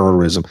things,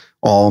 terrorism,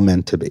 all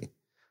meant to be.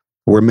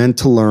 We're meant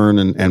to learn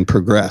and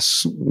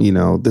progress.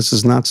 This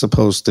is not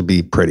supposed to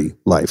be pretty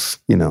life,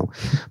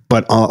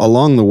 but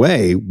along the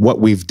way,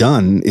 what we've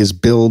done is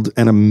build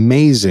an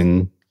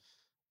amazing,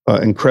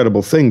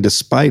 incredible thing.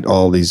 Despite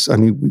all these,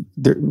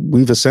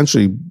 we've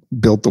essentially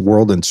built the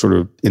world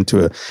into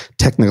a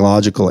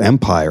technological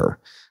empire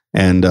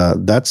And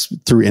that's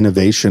through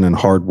innovation and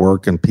hard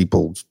work and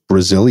people's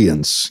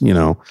resilience,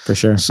 For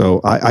sure.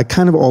 So I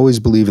kind of always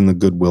believe in the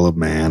goodwill of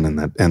man, and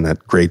that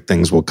great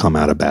things will come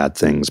out of bad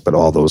things, but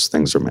all those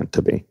things are meant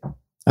to be.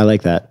 I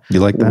like that. You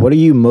like that? What are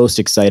you most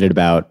excited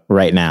about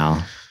right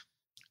now?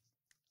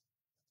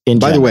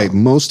 By the way,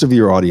 most of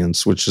your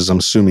audience, which is I'm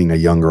assuming a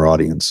younger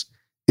audience,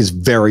 is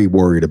very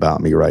worried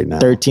about me right now.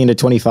 13 to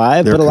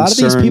 25, but a lot of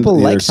these people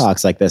like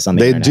talks like this on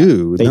the internet.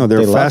 They do.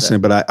 They're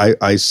fascinated, but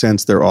I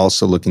sense they're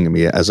also looking at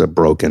me as a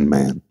broken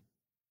man.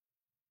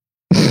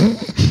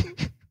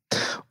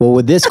 Well,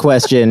 with this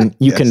question,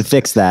 you can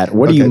fix that.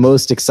 What are you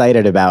most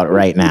excited about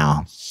right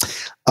now?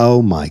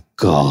 Oh my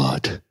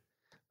God.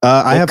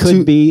 It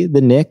could be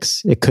the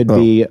Knicks. It could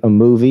be a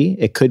movie.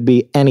 It could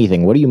be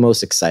anything. What are you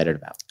most excited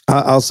about?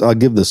 I'll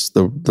give this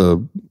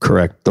the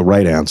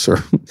right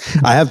answer.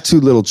 I have 2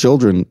 little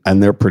children,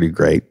 and they're pretty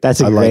great. That's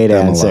a great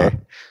answer.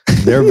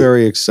 They're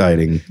very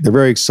exciting. They're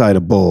very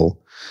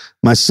excitable.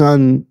 My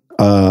son,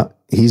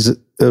 he's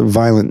a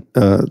violent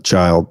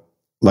child,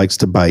 likes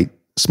to bite,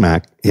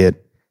 smack,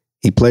 hit.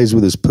 He plays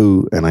with his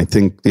poo, and I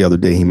think the other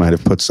day he might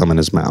have put some in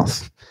his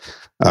mouth.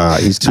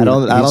 He's 2. I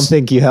don't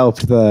think you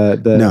helped the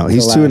No,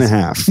 he's the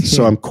 2.5.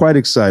 So I'm quite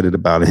excited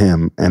about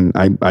him. And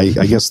I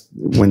guess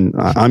when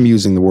I'm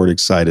using the word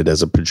excited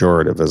as a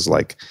pejorative, as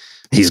like,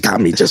 he's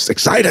got me just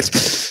excited.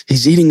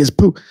 He's eating his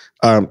poo.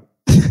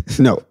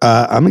 No,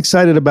 I'm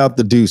excited about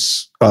The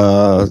Deuce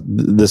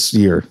this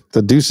year.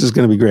 The Deuce is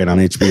going to be great on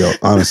HBO.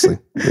 Honestly,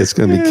 it's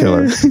going to be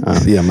killer.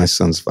 Yeah, my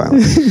son's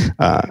violent.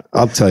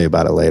 I'll tell you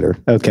about it later.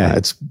 Okay.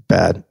 It's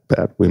bad.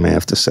 We may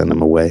have to send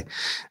him away.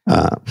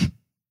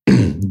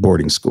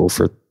 Boarding school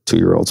for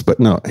 2-year-olds, but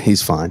no,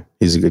 he's fine.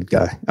 He's a good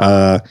guy.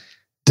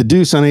 The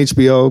Deuce on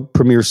HBO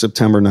premieres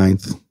September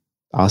 9th.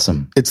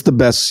 Awesome. It's the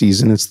best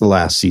season. It's the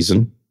last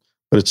season,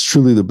 but it's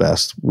truly the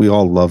best. We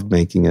all loved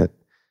making it.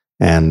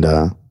 And,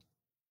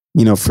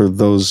 for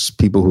those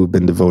people who've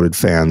been devoted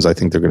fans, I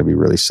think they're going to be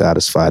really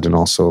satisfied and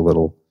also a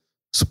little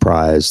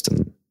surprised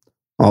and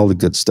all the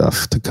good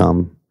stuff to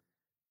come.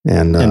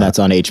 And that's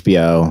on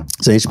HBO.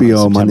 It's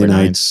HBO Monday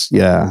nights.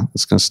 Yeah.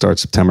 It's going to start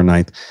September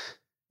 9th.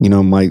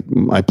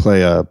 I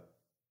play a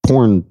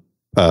porn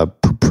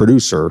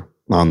producer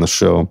on the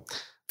show.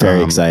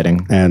 Very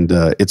exciting. And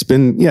it's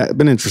been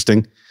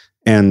interesting.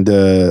 And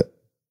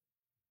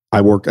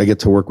I get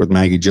to work with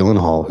Maggie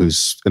Gyllenhaal,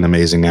 who's an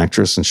amazing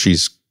actress, and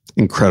she's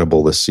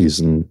incredible this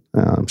season.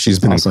 She's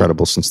been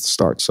incredible since the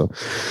start. So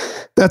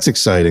that's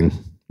exciting.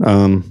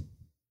 What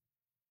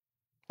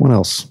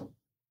else?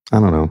 I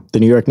don't know. The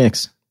New York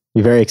Knicks.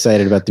 You're very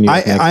excited about the New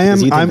York Knicks.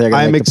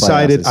 I'm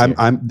excited.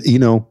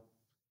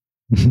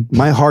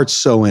 My heart's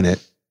so in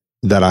it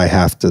that I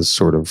have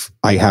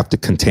to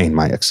contain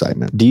my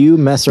excitement. Do you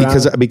mess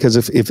around? Because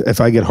if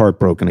I get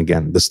heartbroken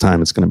again, this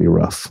time it's going to be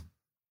rough.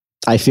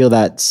 I feel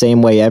that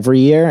same way every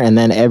year. And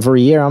then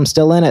every year I'm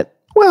still in it.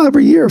 Well,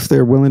 every year, if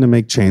they're willing to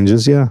make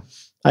changes. Yeah.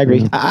 I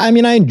agree. I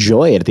mean, I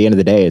enjoy it at the end of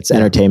the day. It's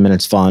entertainment.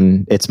 It's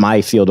fun. It's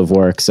my field of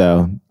work.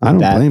 So I don't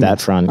blame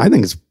that front. I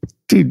think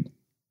dude,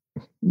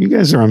 you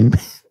guys are,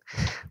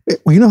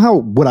 you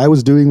know what I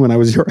was doing when I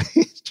was your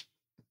age?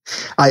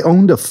 I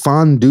owned a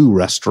fondue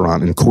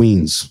restaurant in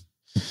Queens.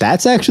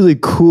 That's actually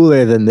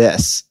cooler than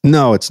this.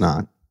 No, it's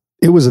not.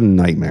 It was a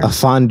nightmare. A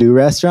fondue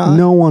restaurant?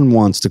 No one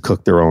wants to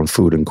cook their own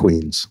food in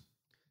Queens.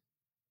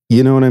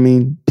 You know what I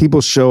mean?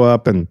 People show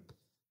up and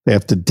they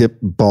have to dip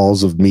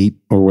balls of meat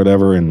or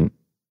whatever in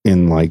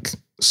like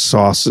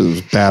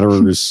sauces,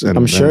 batters, and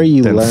I'm sure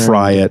you then learned,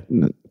 fry it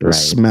and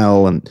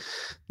smell, and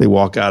they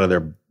walk out of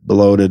there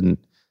bloated. And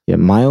yeah,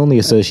 my only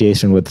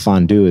association with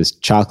fondue is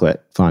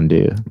chocolate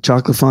fondue.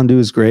 Chocolate fondue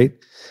is great.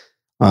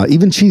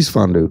 Even cheese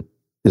fondue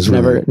is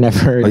never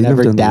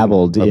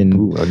dabbled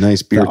in a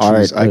nice beer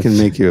cheese. I can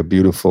make you a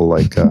beautiful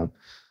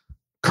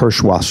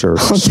Kirschwasser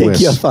I'll Swiss. take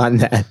you up on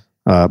that.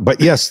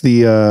 But yes,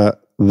 the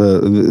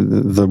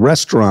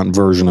restaurant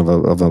version of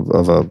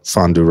a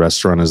fondue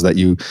restaurant is that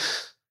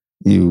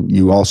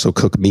you also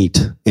cook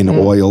meat in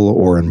oil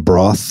or in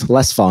broth.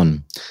 Less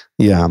fun.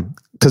 Yeah,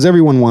 because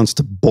everyone wants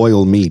to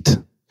boil meat.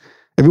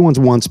 Everyone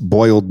wants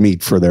boiled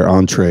meat for their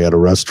entree at a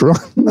restaurant.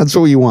 That's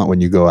what you want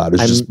when you go out,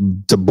 is just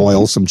to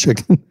boil some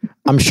chicken.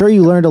 I'm sure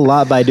you learned a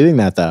lot by doing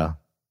that, though.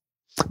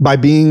 By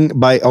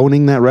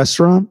owning that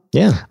restaurant?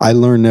 Yeah. I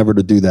learned never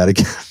to do that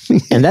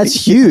again. And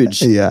that's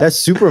huge. Yeah. That's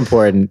super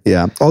important.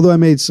 Yeah. Although I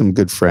made some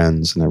good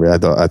friends and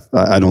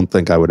I don't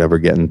think I would ever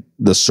get in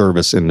the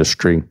service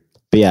industry.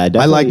 But yeah,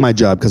 I like my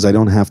job because I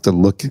don't have to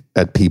look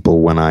at people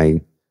when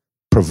I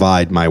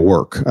provide my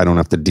work. I don't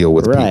have to deal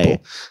with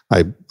people.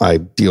 I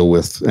deal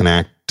with an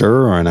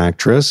actor or an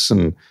actress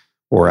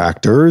or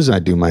actors. I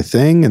do my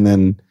thing, and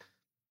then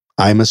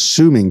I'm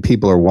assuming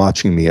people are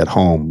watching me at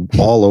home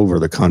all over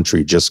the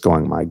country just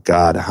going, my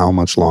God, how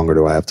much longer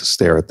do I have to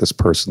stare at this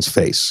person's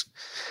face?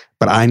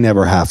 But I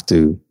never have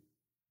to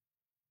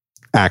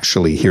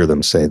actually hear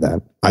them say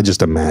that. I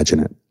just imagine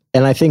it.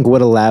 And I think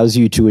what allows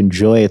you to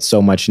enjoy it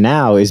so much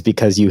now is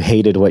because you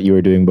hated what you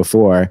were doing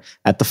before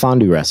at the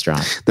fondue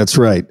restaurant. That's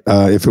right.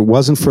 If it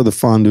wasn't for the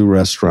fondue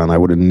restaurant, I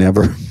would have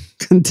never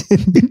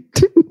continued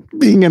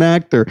being an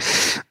actor.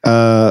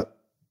 No,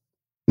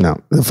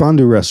 the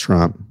fondue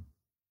restaurant,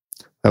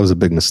 that was a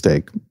big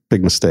mistake.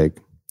 Big mistake.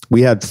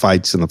 We had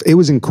fights it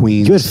was in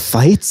Queens. You had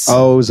fights?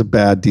 Oh, it was a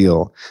bad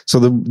deal. So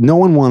no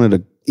one wanted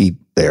to eat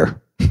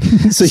there.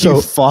 So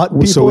you fought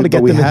people to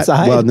get them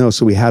inside? Well, no.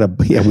 So we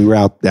were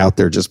out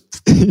there just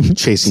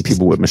chasing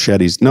people with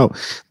machetes. No,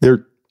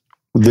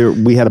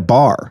 we had a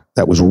bar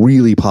that was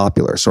really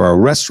popular. So our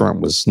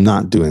restaurant was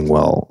not doing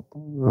well.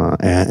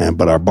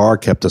 But our bar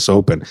kept us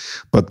open.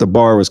 But the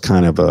bar was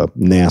kind of a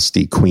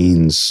nasty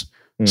Queens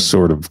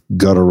sort of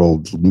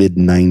guttural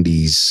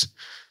mid-90s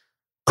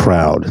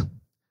crowd.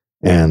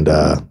 And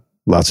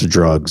lots of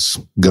drugs,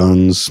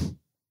 guns,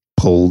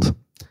 pulled,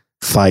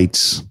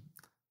 fights,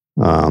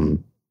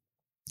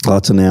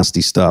 lots of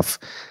nasty stuff.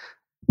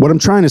 What I'm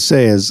trying to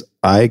say is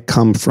I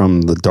come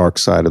from the dark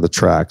side of the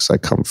tracks. I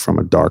come from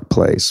a dark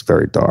place,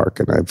 very dark,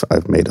 and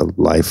I've made a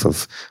life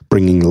of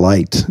bringing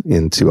light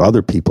into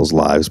other people's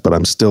lives, but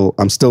I'm still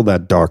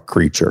that dark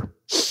creature.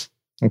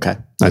 Okay.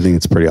 I think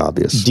it's pretty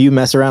obvious. Do you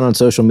mess around on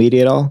social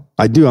media at all?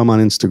 I do. I'm on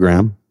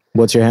Instagram.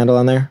 What's your handle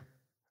on there?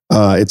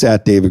 It's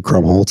at David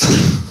Krumholtz.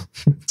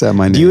 It's at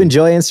my name. Do you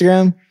enjoy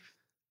Instagram?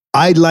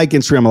 I like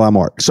Instagram a lot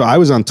more. So I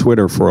was on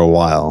Twitter for a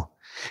while.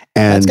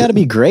 And that's got to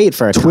be great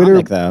for a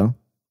comic, though.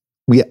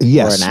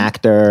 Yes. Or an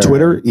actor.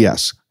 Twitter,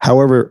 yes.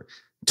 However,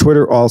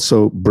 Twitter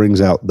also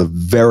brings out the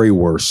very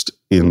worst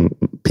in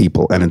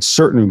people. And it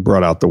certainly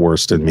brought out the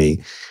worst in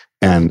me.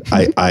 And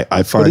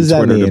I find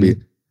Twitter to be...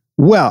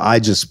 Well, I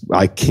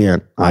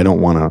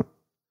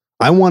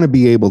want to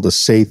be able to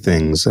say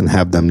things and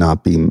have them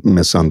not be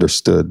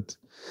misunderstood.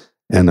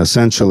 And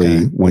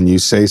essentially, when you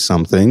say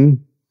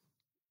something,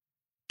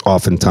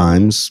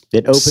 oftentimes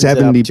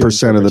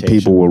 70% of the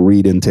people will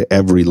read into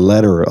every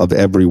letter of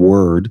every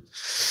word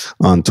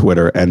on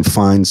Twitter and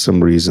find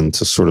some reason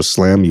to sort of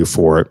slam you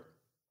for it.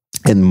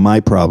 And my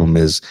problem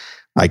is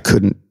I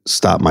couldn't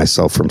stop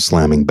myself from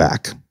slamming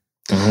back.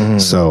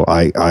 So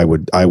I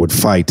would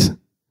fight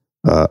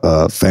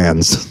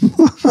fans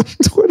on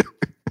Twitter.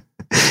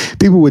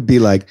 People would be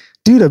like,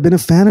 dude, I've been a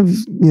fan of,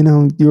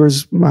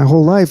 yours my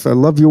whole life. I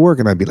love your work.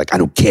 And I'd be like, I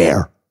don't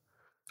care.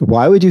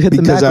 Why would you hit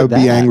them back? Because I would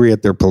be angry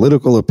at their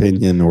political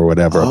opinion or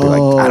whatever. I'd be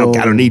like,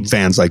 I don't need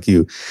fans like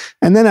you.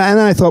 And then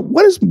I thought,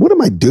 what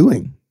am I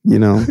doing?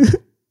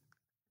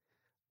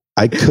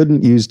 I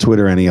couldn't use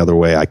Twitter any other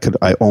way.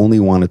 I only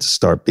wanted to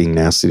start being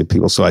nasty to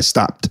people. So I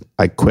stopped.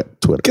 I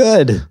quit Twitter.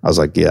 Good. I was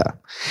like, yeah.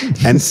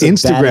 And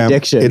Instagram,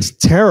 it's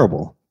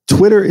terrible.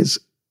 Twitter is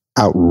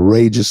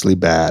outrageously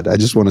bad. I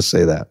just want to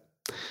say that.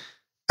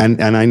 And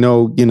I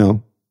know,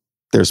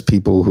 there's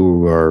people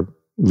who are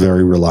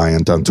very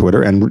reliant on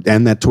Twitter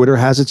and that Twitter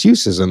has its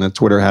uses and that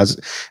Twitter has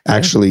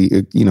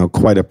actually,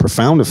 quite a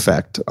profound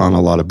effect on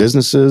a lot of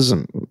businesses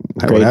and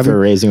great for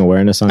raising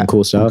awareness on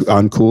cool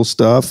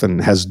stuff.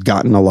 And has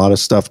gotten a lot of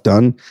stuff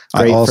done.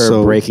 Great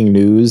for breaking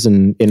news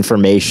and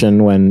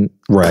information when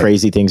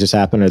crazy things just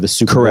happen or the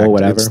Super Bowl,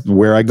 whatever. It's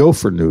where I go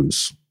for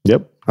news.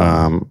 Yep.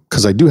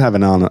 Because I do have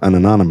an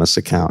anonymous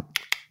account.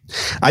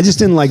 I just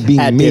didn't like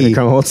being me.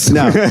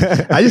 No,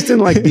 I just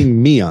didn't like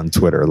being me on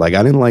Twitter. Like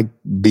I didn't like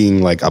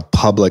being like a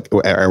public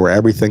where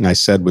everything I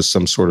said was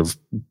some sort of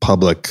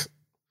publicly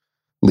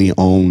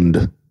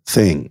owned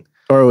thing.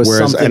 Or it was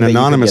whereas an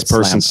anonymous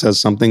person says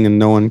something and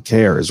no one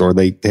cares, or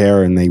they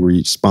care and they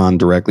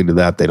respond directly to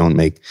that.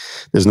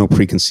 There's no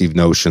preconceived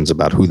notions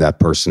about who that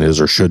person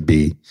is or should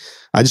be.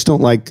 I just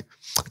don't like,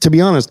 to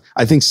be honest,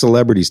 I think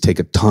celebrities take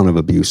a ton of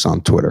abuse on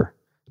Twitter.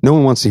 No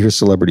one wants to hear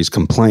celebrities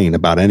complain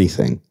about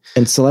anything.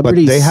 And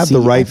celebrities, but they have the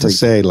right to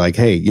say, like,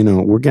 hey,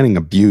 we're getting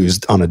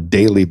abused on a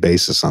daily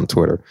basis on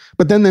Twitter.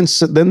 But then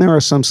there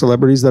are some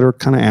celebrities that are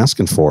kind of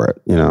asking for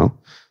it, and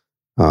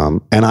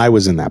I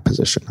was in that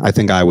position. I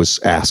think I was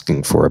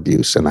asking for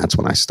abuse, and that's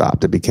when I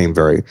stopped. It became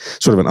very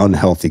sort of an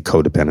unhealthy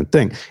codependent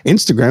thing.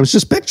 Instagram is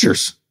just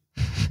pictures.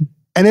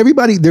 And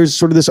there's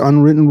sort of this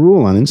unwritten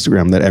rule on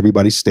Instagram that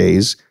everybody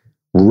stays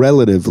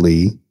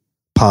relatively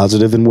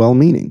positive and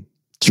well-meaning.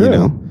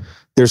 True.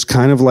 There's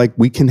kind of like,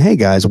 we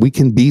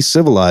can be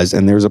civilized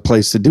and there's a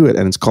place to do it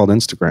and it's called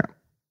Instagram.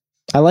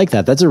 I like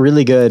that. That's a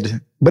really good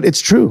But it's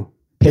true.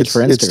 pitch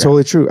for Instagram. It's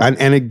totally true.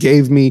 And it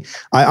gave me,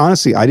 I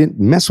didn't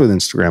mess with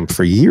Instagram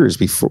for years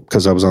before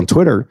because I was on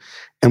Twitter.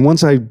 And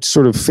once I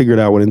sort of figured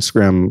out what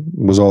Instagram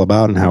was all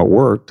about and how it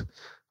worked,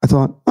 I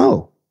thought,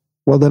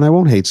 well, then I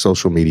won't hate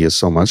social media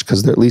so much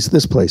because at least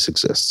this place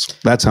exists.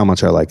 That's how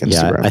much I like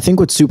Instagram. Yeah, I think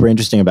what's super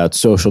interesting about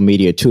social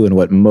media too, and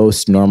what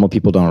most normal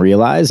people don't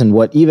realize, and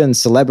what even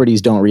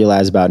celebrities don't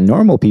realize about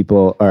normal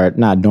people, or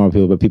not normal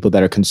people, but people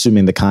that are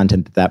consuming the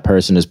content that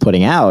person is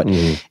putting out,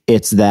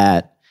 it's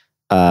that,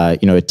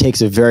 it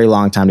takes a very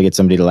long time to get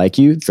somebody to like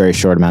you, very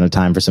short amount of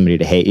time for somebody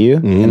to hate you.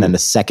 And then the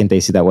second they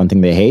see that one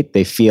thing they hate,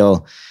 they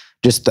feel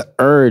just the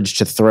urge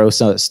to throw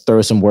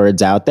some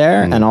words out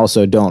there, and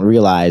also don't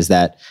realize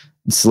that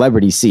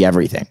celebrities see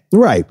everything.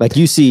 Right. Like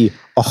you see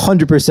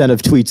 100%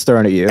 of tweets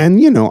thrown at you. And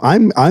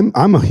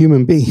I'm a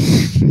human being.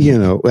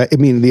 I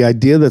mean, the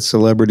idea that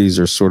celebrities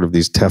are sort of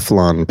these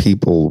Teflon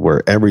people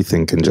where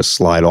everything can just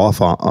slide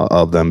off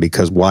of them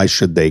because why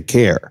should they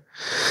care?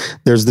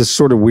 there's this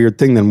sort of weird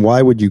thing. Then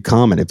why would you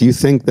comment? If you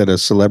think that a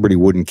celebrity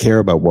wouldn't care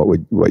about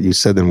what you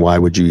said, then why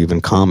would you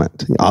even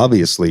comment?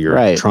 Obviously,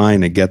 you're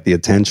trying to get the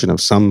attention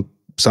of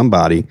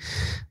somebody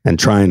and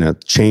trying to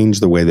change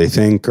the way they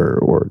think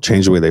or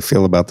change the way they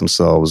feel about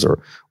themselves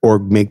or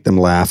make them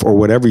laugh or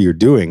whatever you're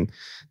doing.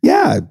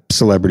 Yeah,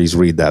 celebrities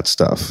read that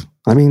stuff.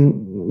 I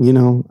mean, you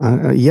know,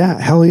 yeah,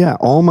 hell yeah.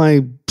 All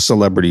my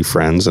celebrity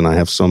friends, and I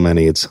have so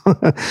many, it's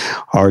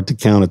hard to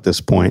count at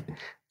this point.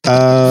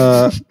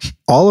 All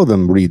of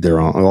them read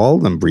all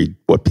of them read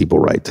what people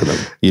write to them,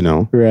 you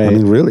know? Right. I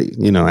mean, really,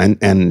 you know,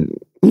 and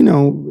you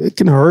know, it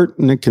can hurt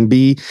and it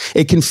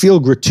can feel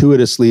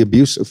gratuitously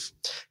abusive.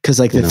 Cause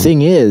like the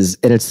thing is,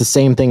 and it's the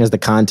same thing as the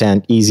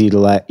content, easy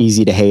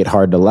to hate,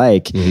 hard to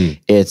like.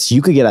 Mm-hmm. It's,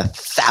 you could get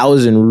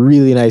 1,000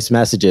 really nice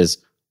messages,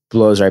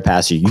 blows right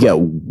past you. You get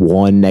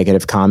one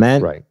negative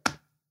comment.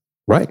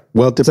 Right.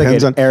 Well, it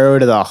depends on arrow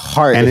to the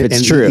heart. And if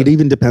it's true. It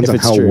even depends on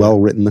how well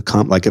written the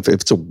comment. Like if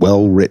it's a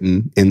well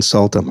written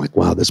insult, I'm like,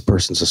 wow, this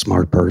person's a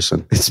smart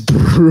person. It's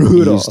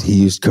brutal. He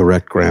used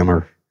correct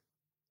grammar.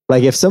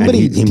 Like if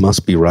somebody, he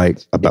must be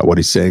right about what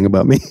he's saying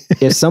about me.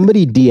 If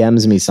somebody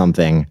DMs me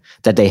something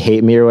that they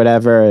hate me or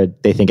whatever,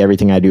 they think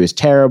everything I do is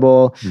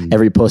terrible.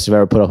 Every post I've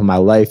ever put up in my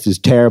life is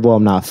terrible.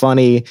 I'm not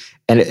funny.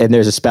 And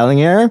there's a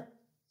spelling error.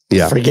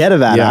 Yeah. Forget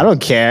about it. I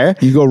don't care.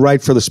 You go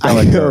right for the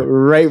spelling error.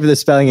 Right for the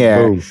spelling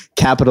error. Boom.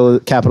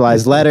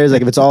 Capitalized letters.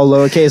 Like if it's all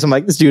lowercase, I'm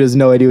like, this dude has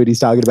no idea what he's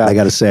talking about. I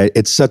got to say,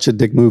 it's such a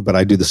dick move, but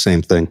I do the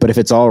same thing. But if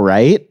it's all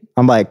right,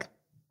 I'm like,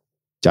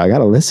 I got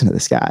to listen to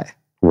this guy.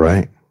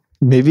 Right.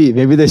 Maybe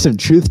there's some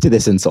truth to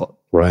this insult.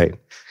 Right.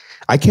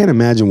 I can't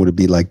imagine what it'd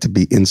be like to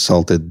be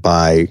insulted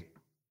by,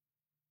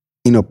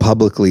 you know,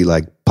 publicly,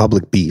 like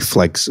public beef,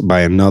 like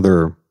by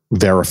another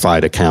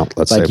verified account,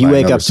 let's say. Like you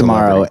wake up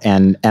tomorrow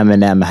and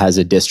Eminem has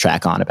a diss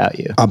track on about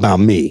you.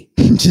 About me.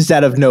 Just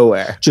out of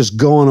nowhere. Just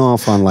going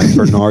off on like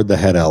Bernard the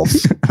Head Elf.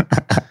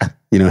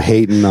 You know,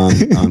 hating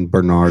on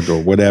Bernard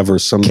or whatever.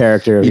 Some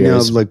character of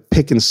yours. You know, like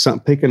picking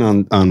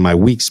on my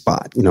weak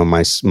spot, you know,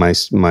 my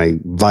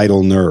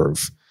vital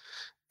nerve.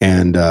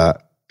 And I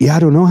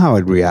don't know how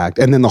I'd react.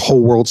 And then the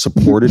whole world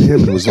supported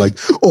him and was like,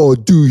 oh,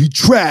 dude, he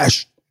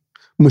trashed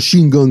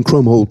Machine Gun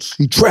Krumholtz.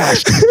 He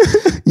trashed him.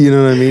 You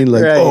know what I mean?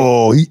 Like,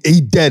 oh,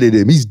 he deaded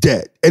him. He's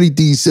dead.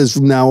 Anything he says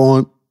from now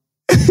on,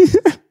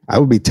 I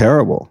would be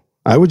terrible.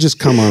 I would just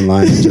come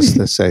online and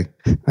just say,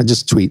 I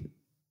just tweet,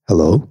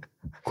 hello, ?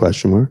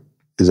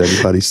 Is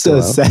everybody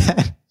still so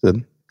out?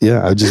 Sad.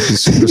 Yeah, I'd just be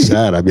super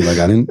sad. I'd be like,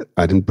 I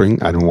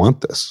didn't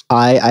want this.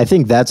 I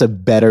think that's a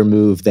better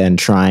move than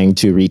trying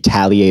to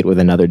retaliate with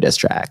another diss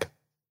track.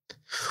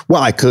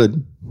 Well, I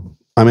could.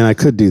 I mean, I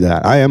could do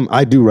that.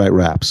 I do write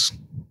raps.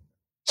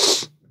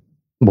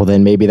 Well,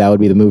 then maybe that would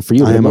be the move for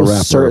you. I am a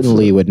rapper.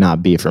 Certainly would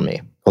not be for me.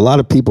 A lot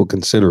of people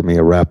consider me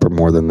a rapper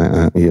more than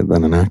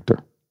an actor.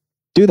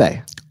 Do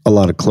they? A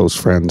lot of close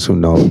friends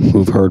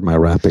who've heard my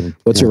rapping.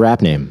 What's your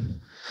rap name?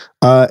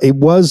 It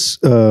was,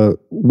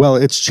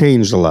 it's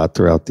changed a lot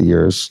throughout the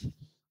years.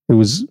 It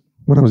was,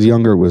 when I was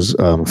younger, it was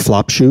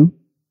Flop Shoe.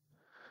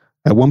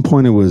 At one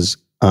point, it was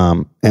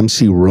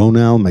MC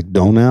Ronald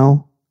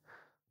McDonald.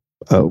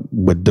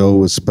 Doe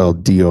was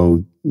spelled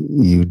Dough.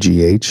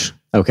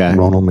 Okay.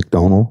 Ronald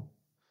McDonald.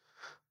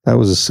 That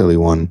was a silly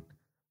one.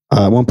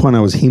 At one point,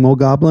 I was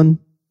Hemogoblin,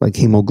 like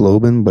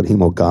hemoglobin, but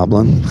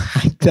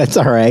Hemogoblin. That's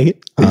all right.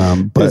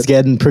 But it's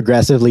getting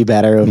progressively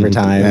better over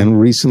time. And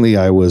recently,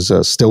 I was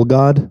Still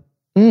God.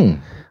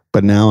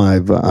 But now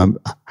I'm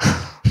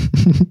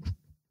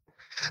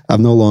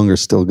no longer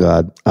Still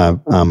God.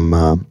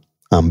 I'm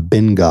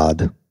Been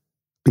God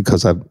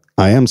because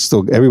I am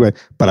still everybody,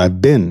 but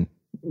I've been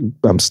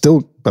God.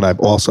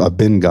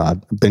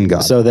 Been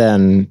God. So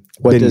then,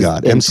 what does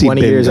God. In MC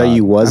 20 years God. Are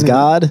you was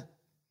God?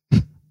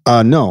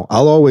 No,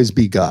 I'll always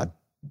be God.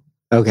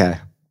 Okay.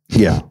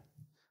 Yeah,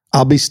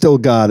 I'll be still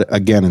God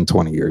again in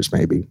 20 years,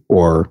 maybe,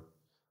 or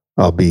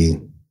I'll be,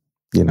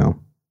 you know.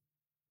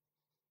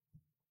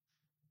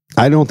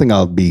 I don't think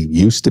I'll be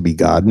used to be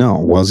God. No.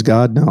 Was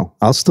God? No.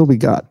 I'll still be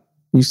God.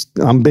 That's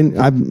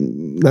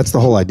the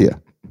whole idea.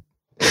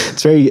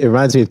 It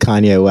reminds me of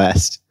Kanye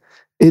West.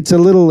 It's a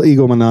little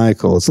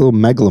egomaniacal. It's a little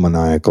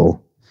megalomaniacal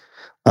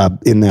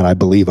in that I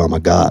believe I'm a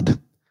God,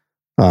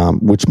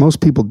 which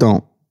most people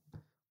don't.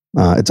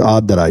 It's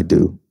odd that I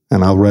do,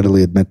 and I'll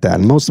readily admit that.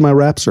 And most of my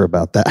raps are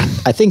about that.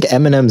 I think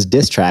Eminem's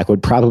diss track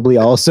would probably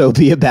also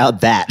be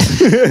about that.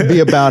 Be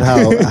about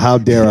how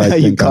dare I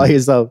think you call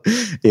yourself.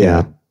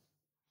 Yeah.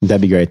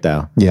 That'd be great,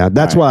 though. Yeah,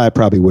 that's why I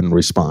probably wouldn't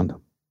respond.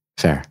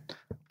 Fair.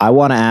 I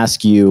want to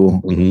ask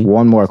you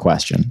one more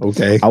question.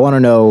 Okay. I want to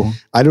know.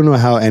 I don't know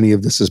how any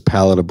of this is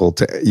palatable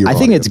to your I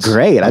think audience. It's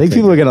great. Okay. I think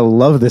people are going to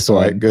love this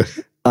one. Right, good.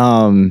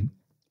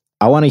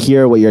 I want to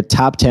hear what your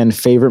top 10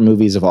 favorite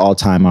movies of all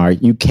time are.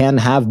 You can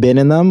have been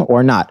in them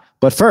or not.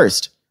 But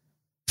first,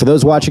 for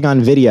those watching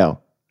on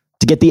video,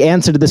 to get the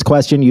answer to this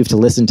question, you have to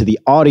listen to the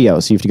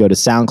audio. So you have to go to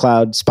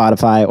SoundCloud,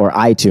 Spotify, or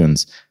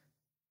iTunes,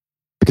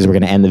 because we're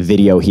going to end the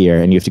video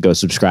here and you have to go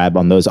subscribe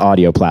on those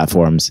audio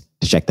platforms.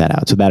 to check that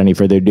out. So without any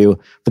further ado,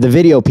 for the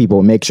video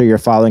people, make sure you're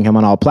following him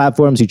on all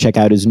platforms. You check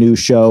out his new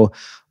show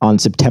on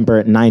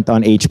September 9th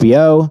on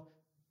HBO,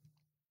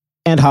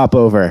 and hop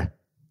over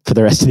for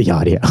the rest of the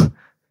audio. All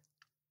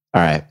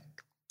right.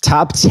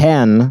 Top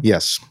 10.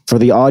 Yes. For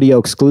the audio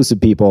exclusive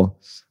people,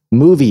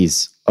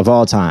 movies of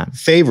all time.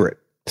 Favorite.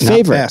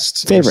 Not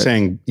best.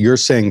 Favorite. You're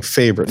saying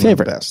favorite.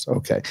 Favorite. Not best.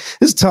 Okay.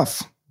 This is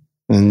tough.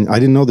 And I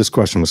didn't know this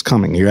question was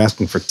coming. You're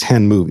asking for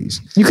 10 movies.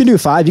 You could do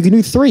 5. You could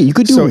do 3. You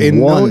could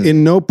do one.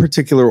 In no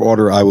particular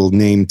order, I will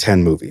name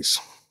 10 movies.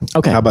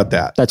 Okay. How about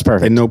that? That's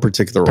perfect. In no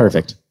particular order.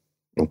 Perfect.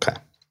 Okay.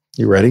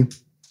 You ready?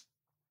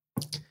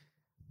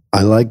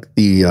 I like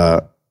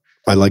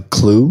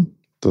Clue,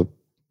 the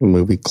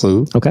movie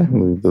Clue. Okay.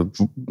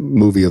 The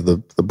movie of the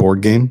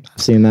board game.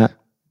 I've seen that.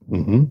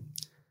 Mm-hmm.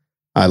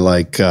 I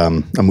like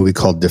a movie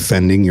called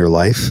Defending Your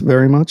Life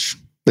very much.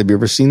 Have you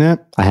ever seen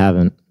that? I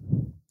haven't.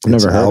 I've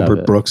never heard Albert of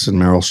it. Brooks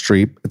and Meryl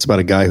Streep. It's about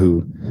a guy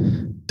who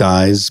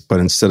dies, but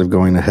instead of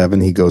going to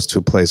heaven, he goes to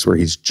a place where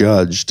he's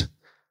judged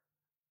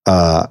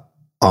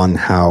on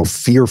how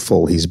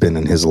fearful he's been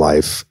in his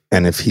life.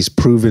 And if he's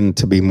proven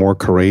to be more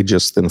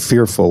courageous than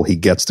fearful, he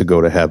gets to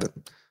go to heaven.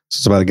 So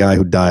it's about a guy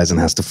who dies and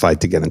has to fight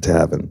to get into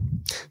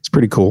heaven. It's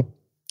pretty cool.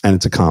 And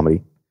it's a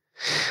comedy.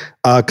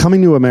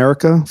 Coming to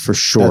America, for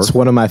sure. That's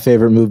one of my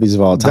favorite movies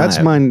of all time. That's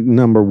my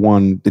number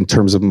one in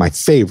terms of my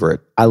favorite.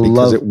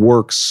 Because it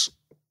works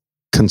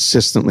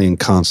consistently and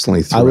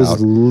constantly throughout. I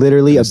was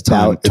literally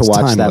about to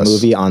watch that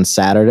movie on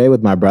Saturday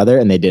with my brother,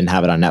 and they didn't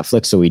have it on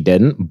Netflix, so we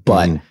didn't.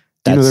 But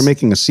they're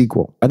making a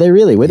sequel. Are they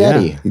really? With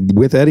Eddie?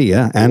 With Eddie,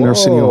 yeah. And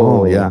Arsenio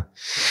Hall, yeah.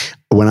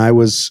 When I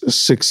was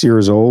 6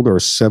 years old or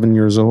 7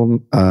 years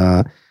old,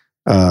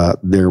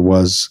 there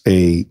was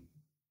a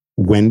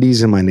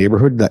Wendy's in my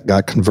neighborhood that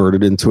got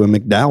converted into a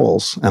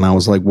McDowell's. And I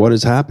was like, what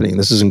is happening?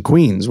 This is in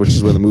Queens, which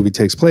is where the movie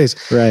takes place.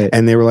 Right.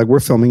 And they were like,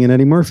 we're filming an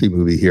Eddie Murphy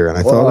movie here. And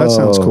I thought, that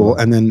sounds cool.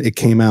 And then it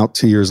came out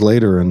 2 years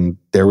later, and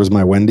there was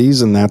my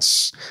Wendy's, and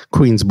that's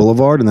Queens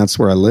Boulevard, and that's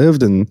where I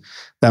lived. And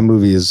that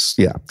movie is,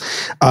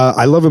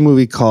 I love a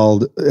movie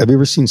called, have you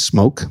ever seen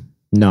Smoke?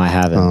 No, I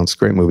haven't. Oh, it's a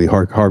great movie.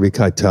 Harvey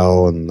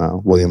Keitel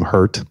and William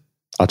Hurt.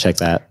 I'll check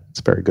that. It's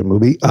a very good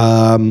movie.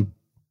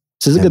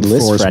 This is a good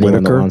list for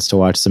anyone that wants to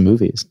watch some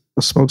movies.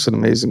 Smoke's an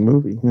amazing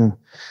movie. Yeah.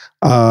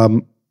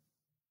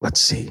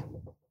 Let's see.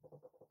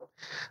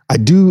 I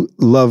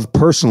love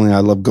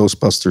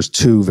Ghostbusters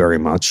 2 very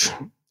much.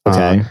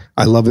 Okay.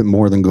 I love it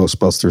more than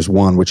Ghostbusters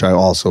 1, which I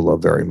also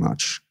love very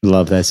much.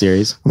 Love that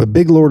series. I'm a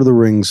big Lord of the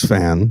Rings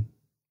fan,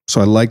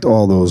 so I liked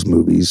all those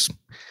movies.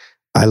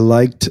 I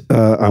liked,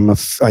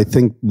 I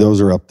think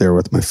those are up there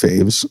with my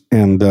faves.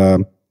 And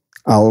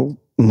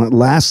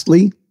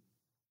lastly,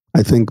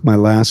 I think my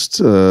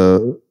last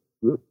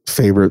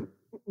favorite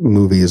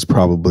movie is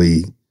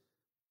probably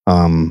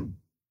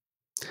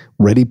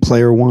Ready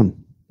Player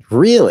One.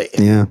 Really?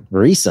 Yeah.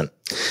 Recent.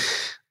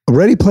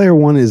 Ready Player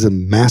One is a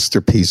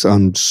masterpiece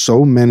on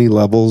so many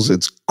levels.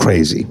 It's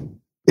crazy.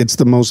 It's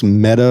the most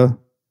meta.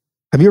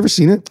 Have you ever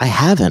seen it? I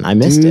haven't. I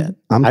missed it.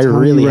 I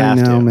really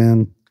have to.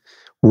 Man.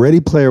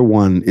 Ready Player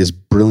One is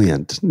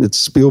brilliant. It's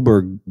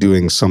Spielberg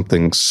doing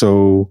something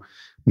so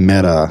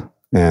meta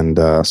and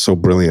so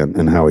brilliant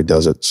in how he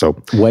does it. So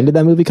when did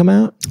that movie come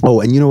out? Oh,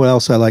 and you know what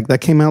else I like?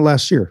 That came out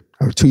last year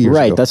or 2 years ago.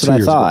 Right, that's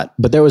what I thought. Ago.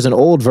 But there was an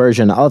old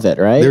version of it,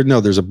 right?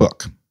 There's a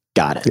book.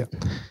 Got it.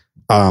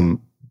 Yeah.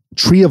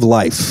 Tree of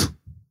Life,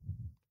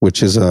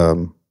 which is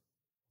a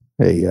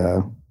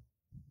kind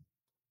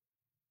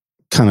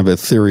of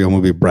ethereal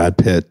movie, Brad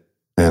Pitt,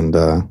 and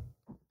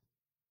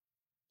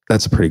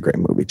that's a pretty great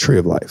movie, Tree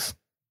of Life.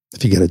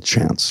 If you get a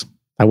chance,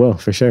 I will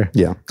for sure.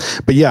 Yeah,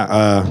 but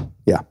yeah.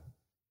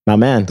 My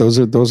man, those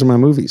are my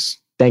movies.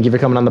 Thank you for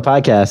coming on the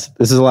podcast.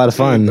 This is a lot of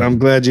fun. I'm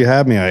glad you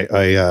had me.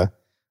 I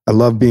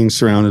love being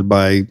surrounded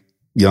by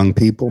young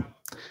people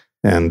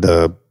and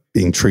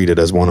being treated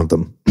as one of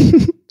them.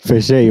 For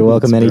sure. You're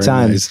welcome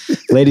anytime.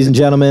 Nice. Ladies and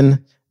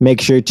gentlemen,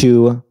 make sure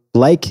to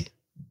like,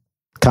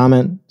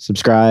 comment,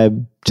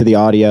 subscribe to the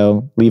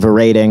audio, leave a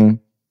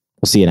rating.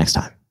 We'll see you next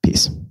time.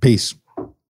 Peace. Peace.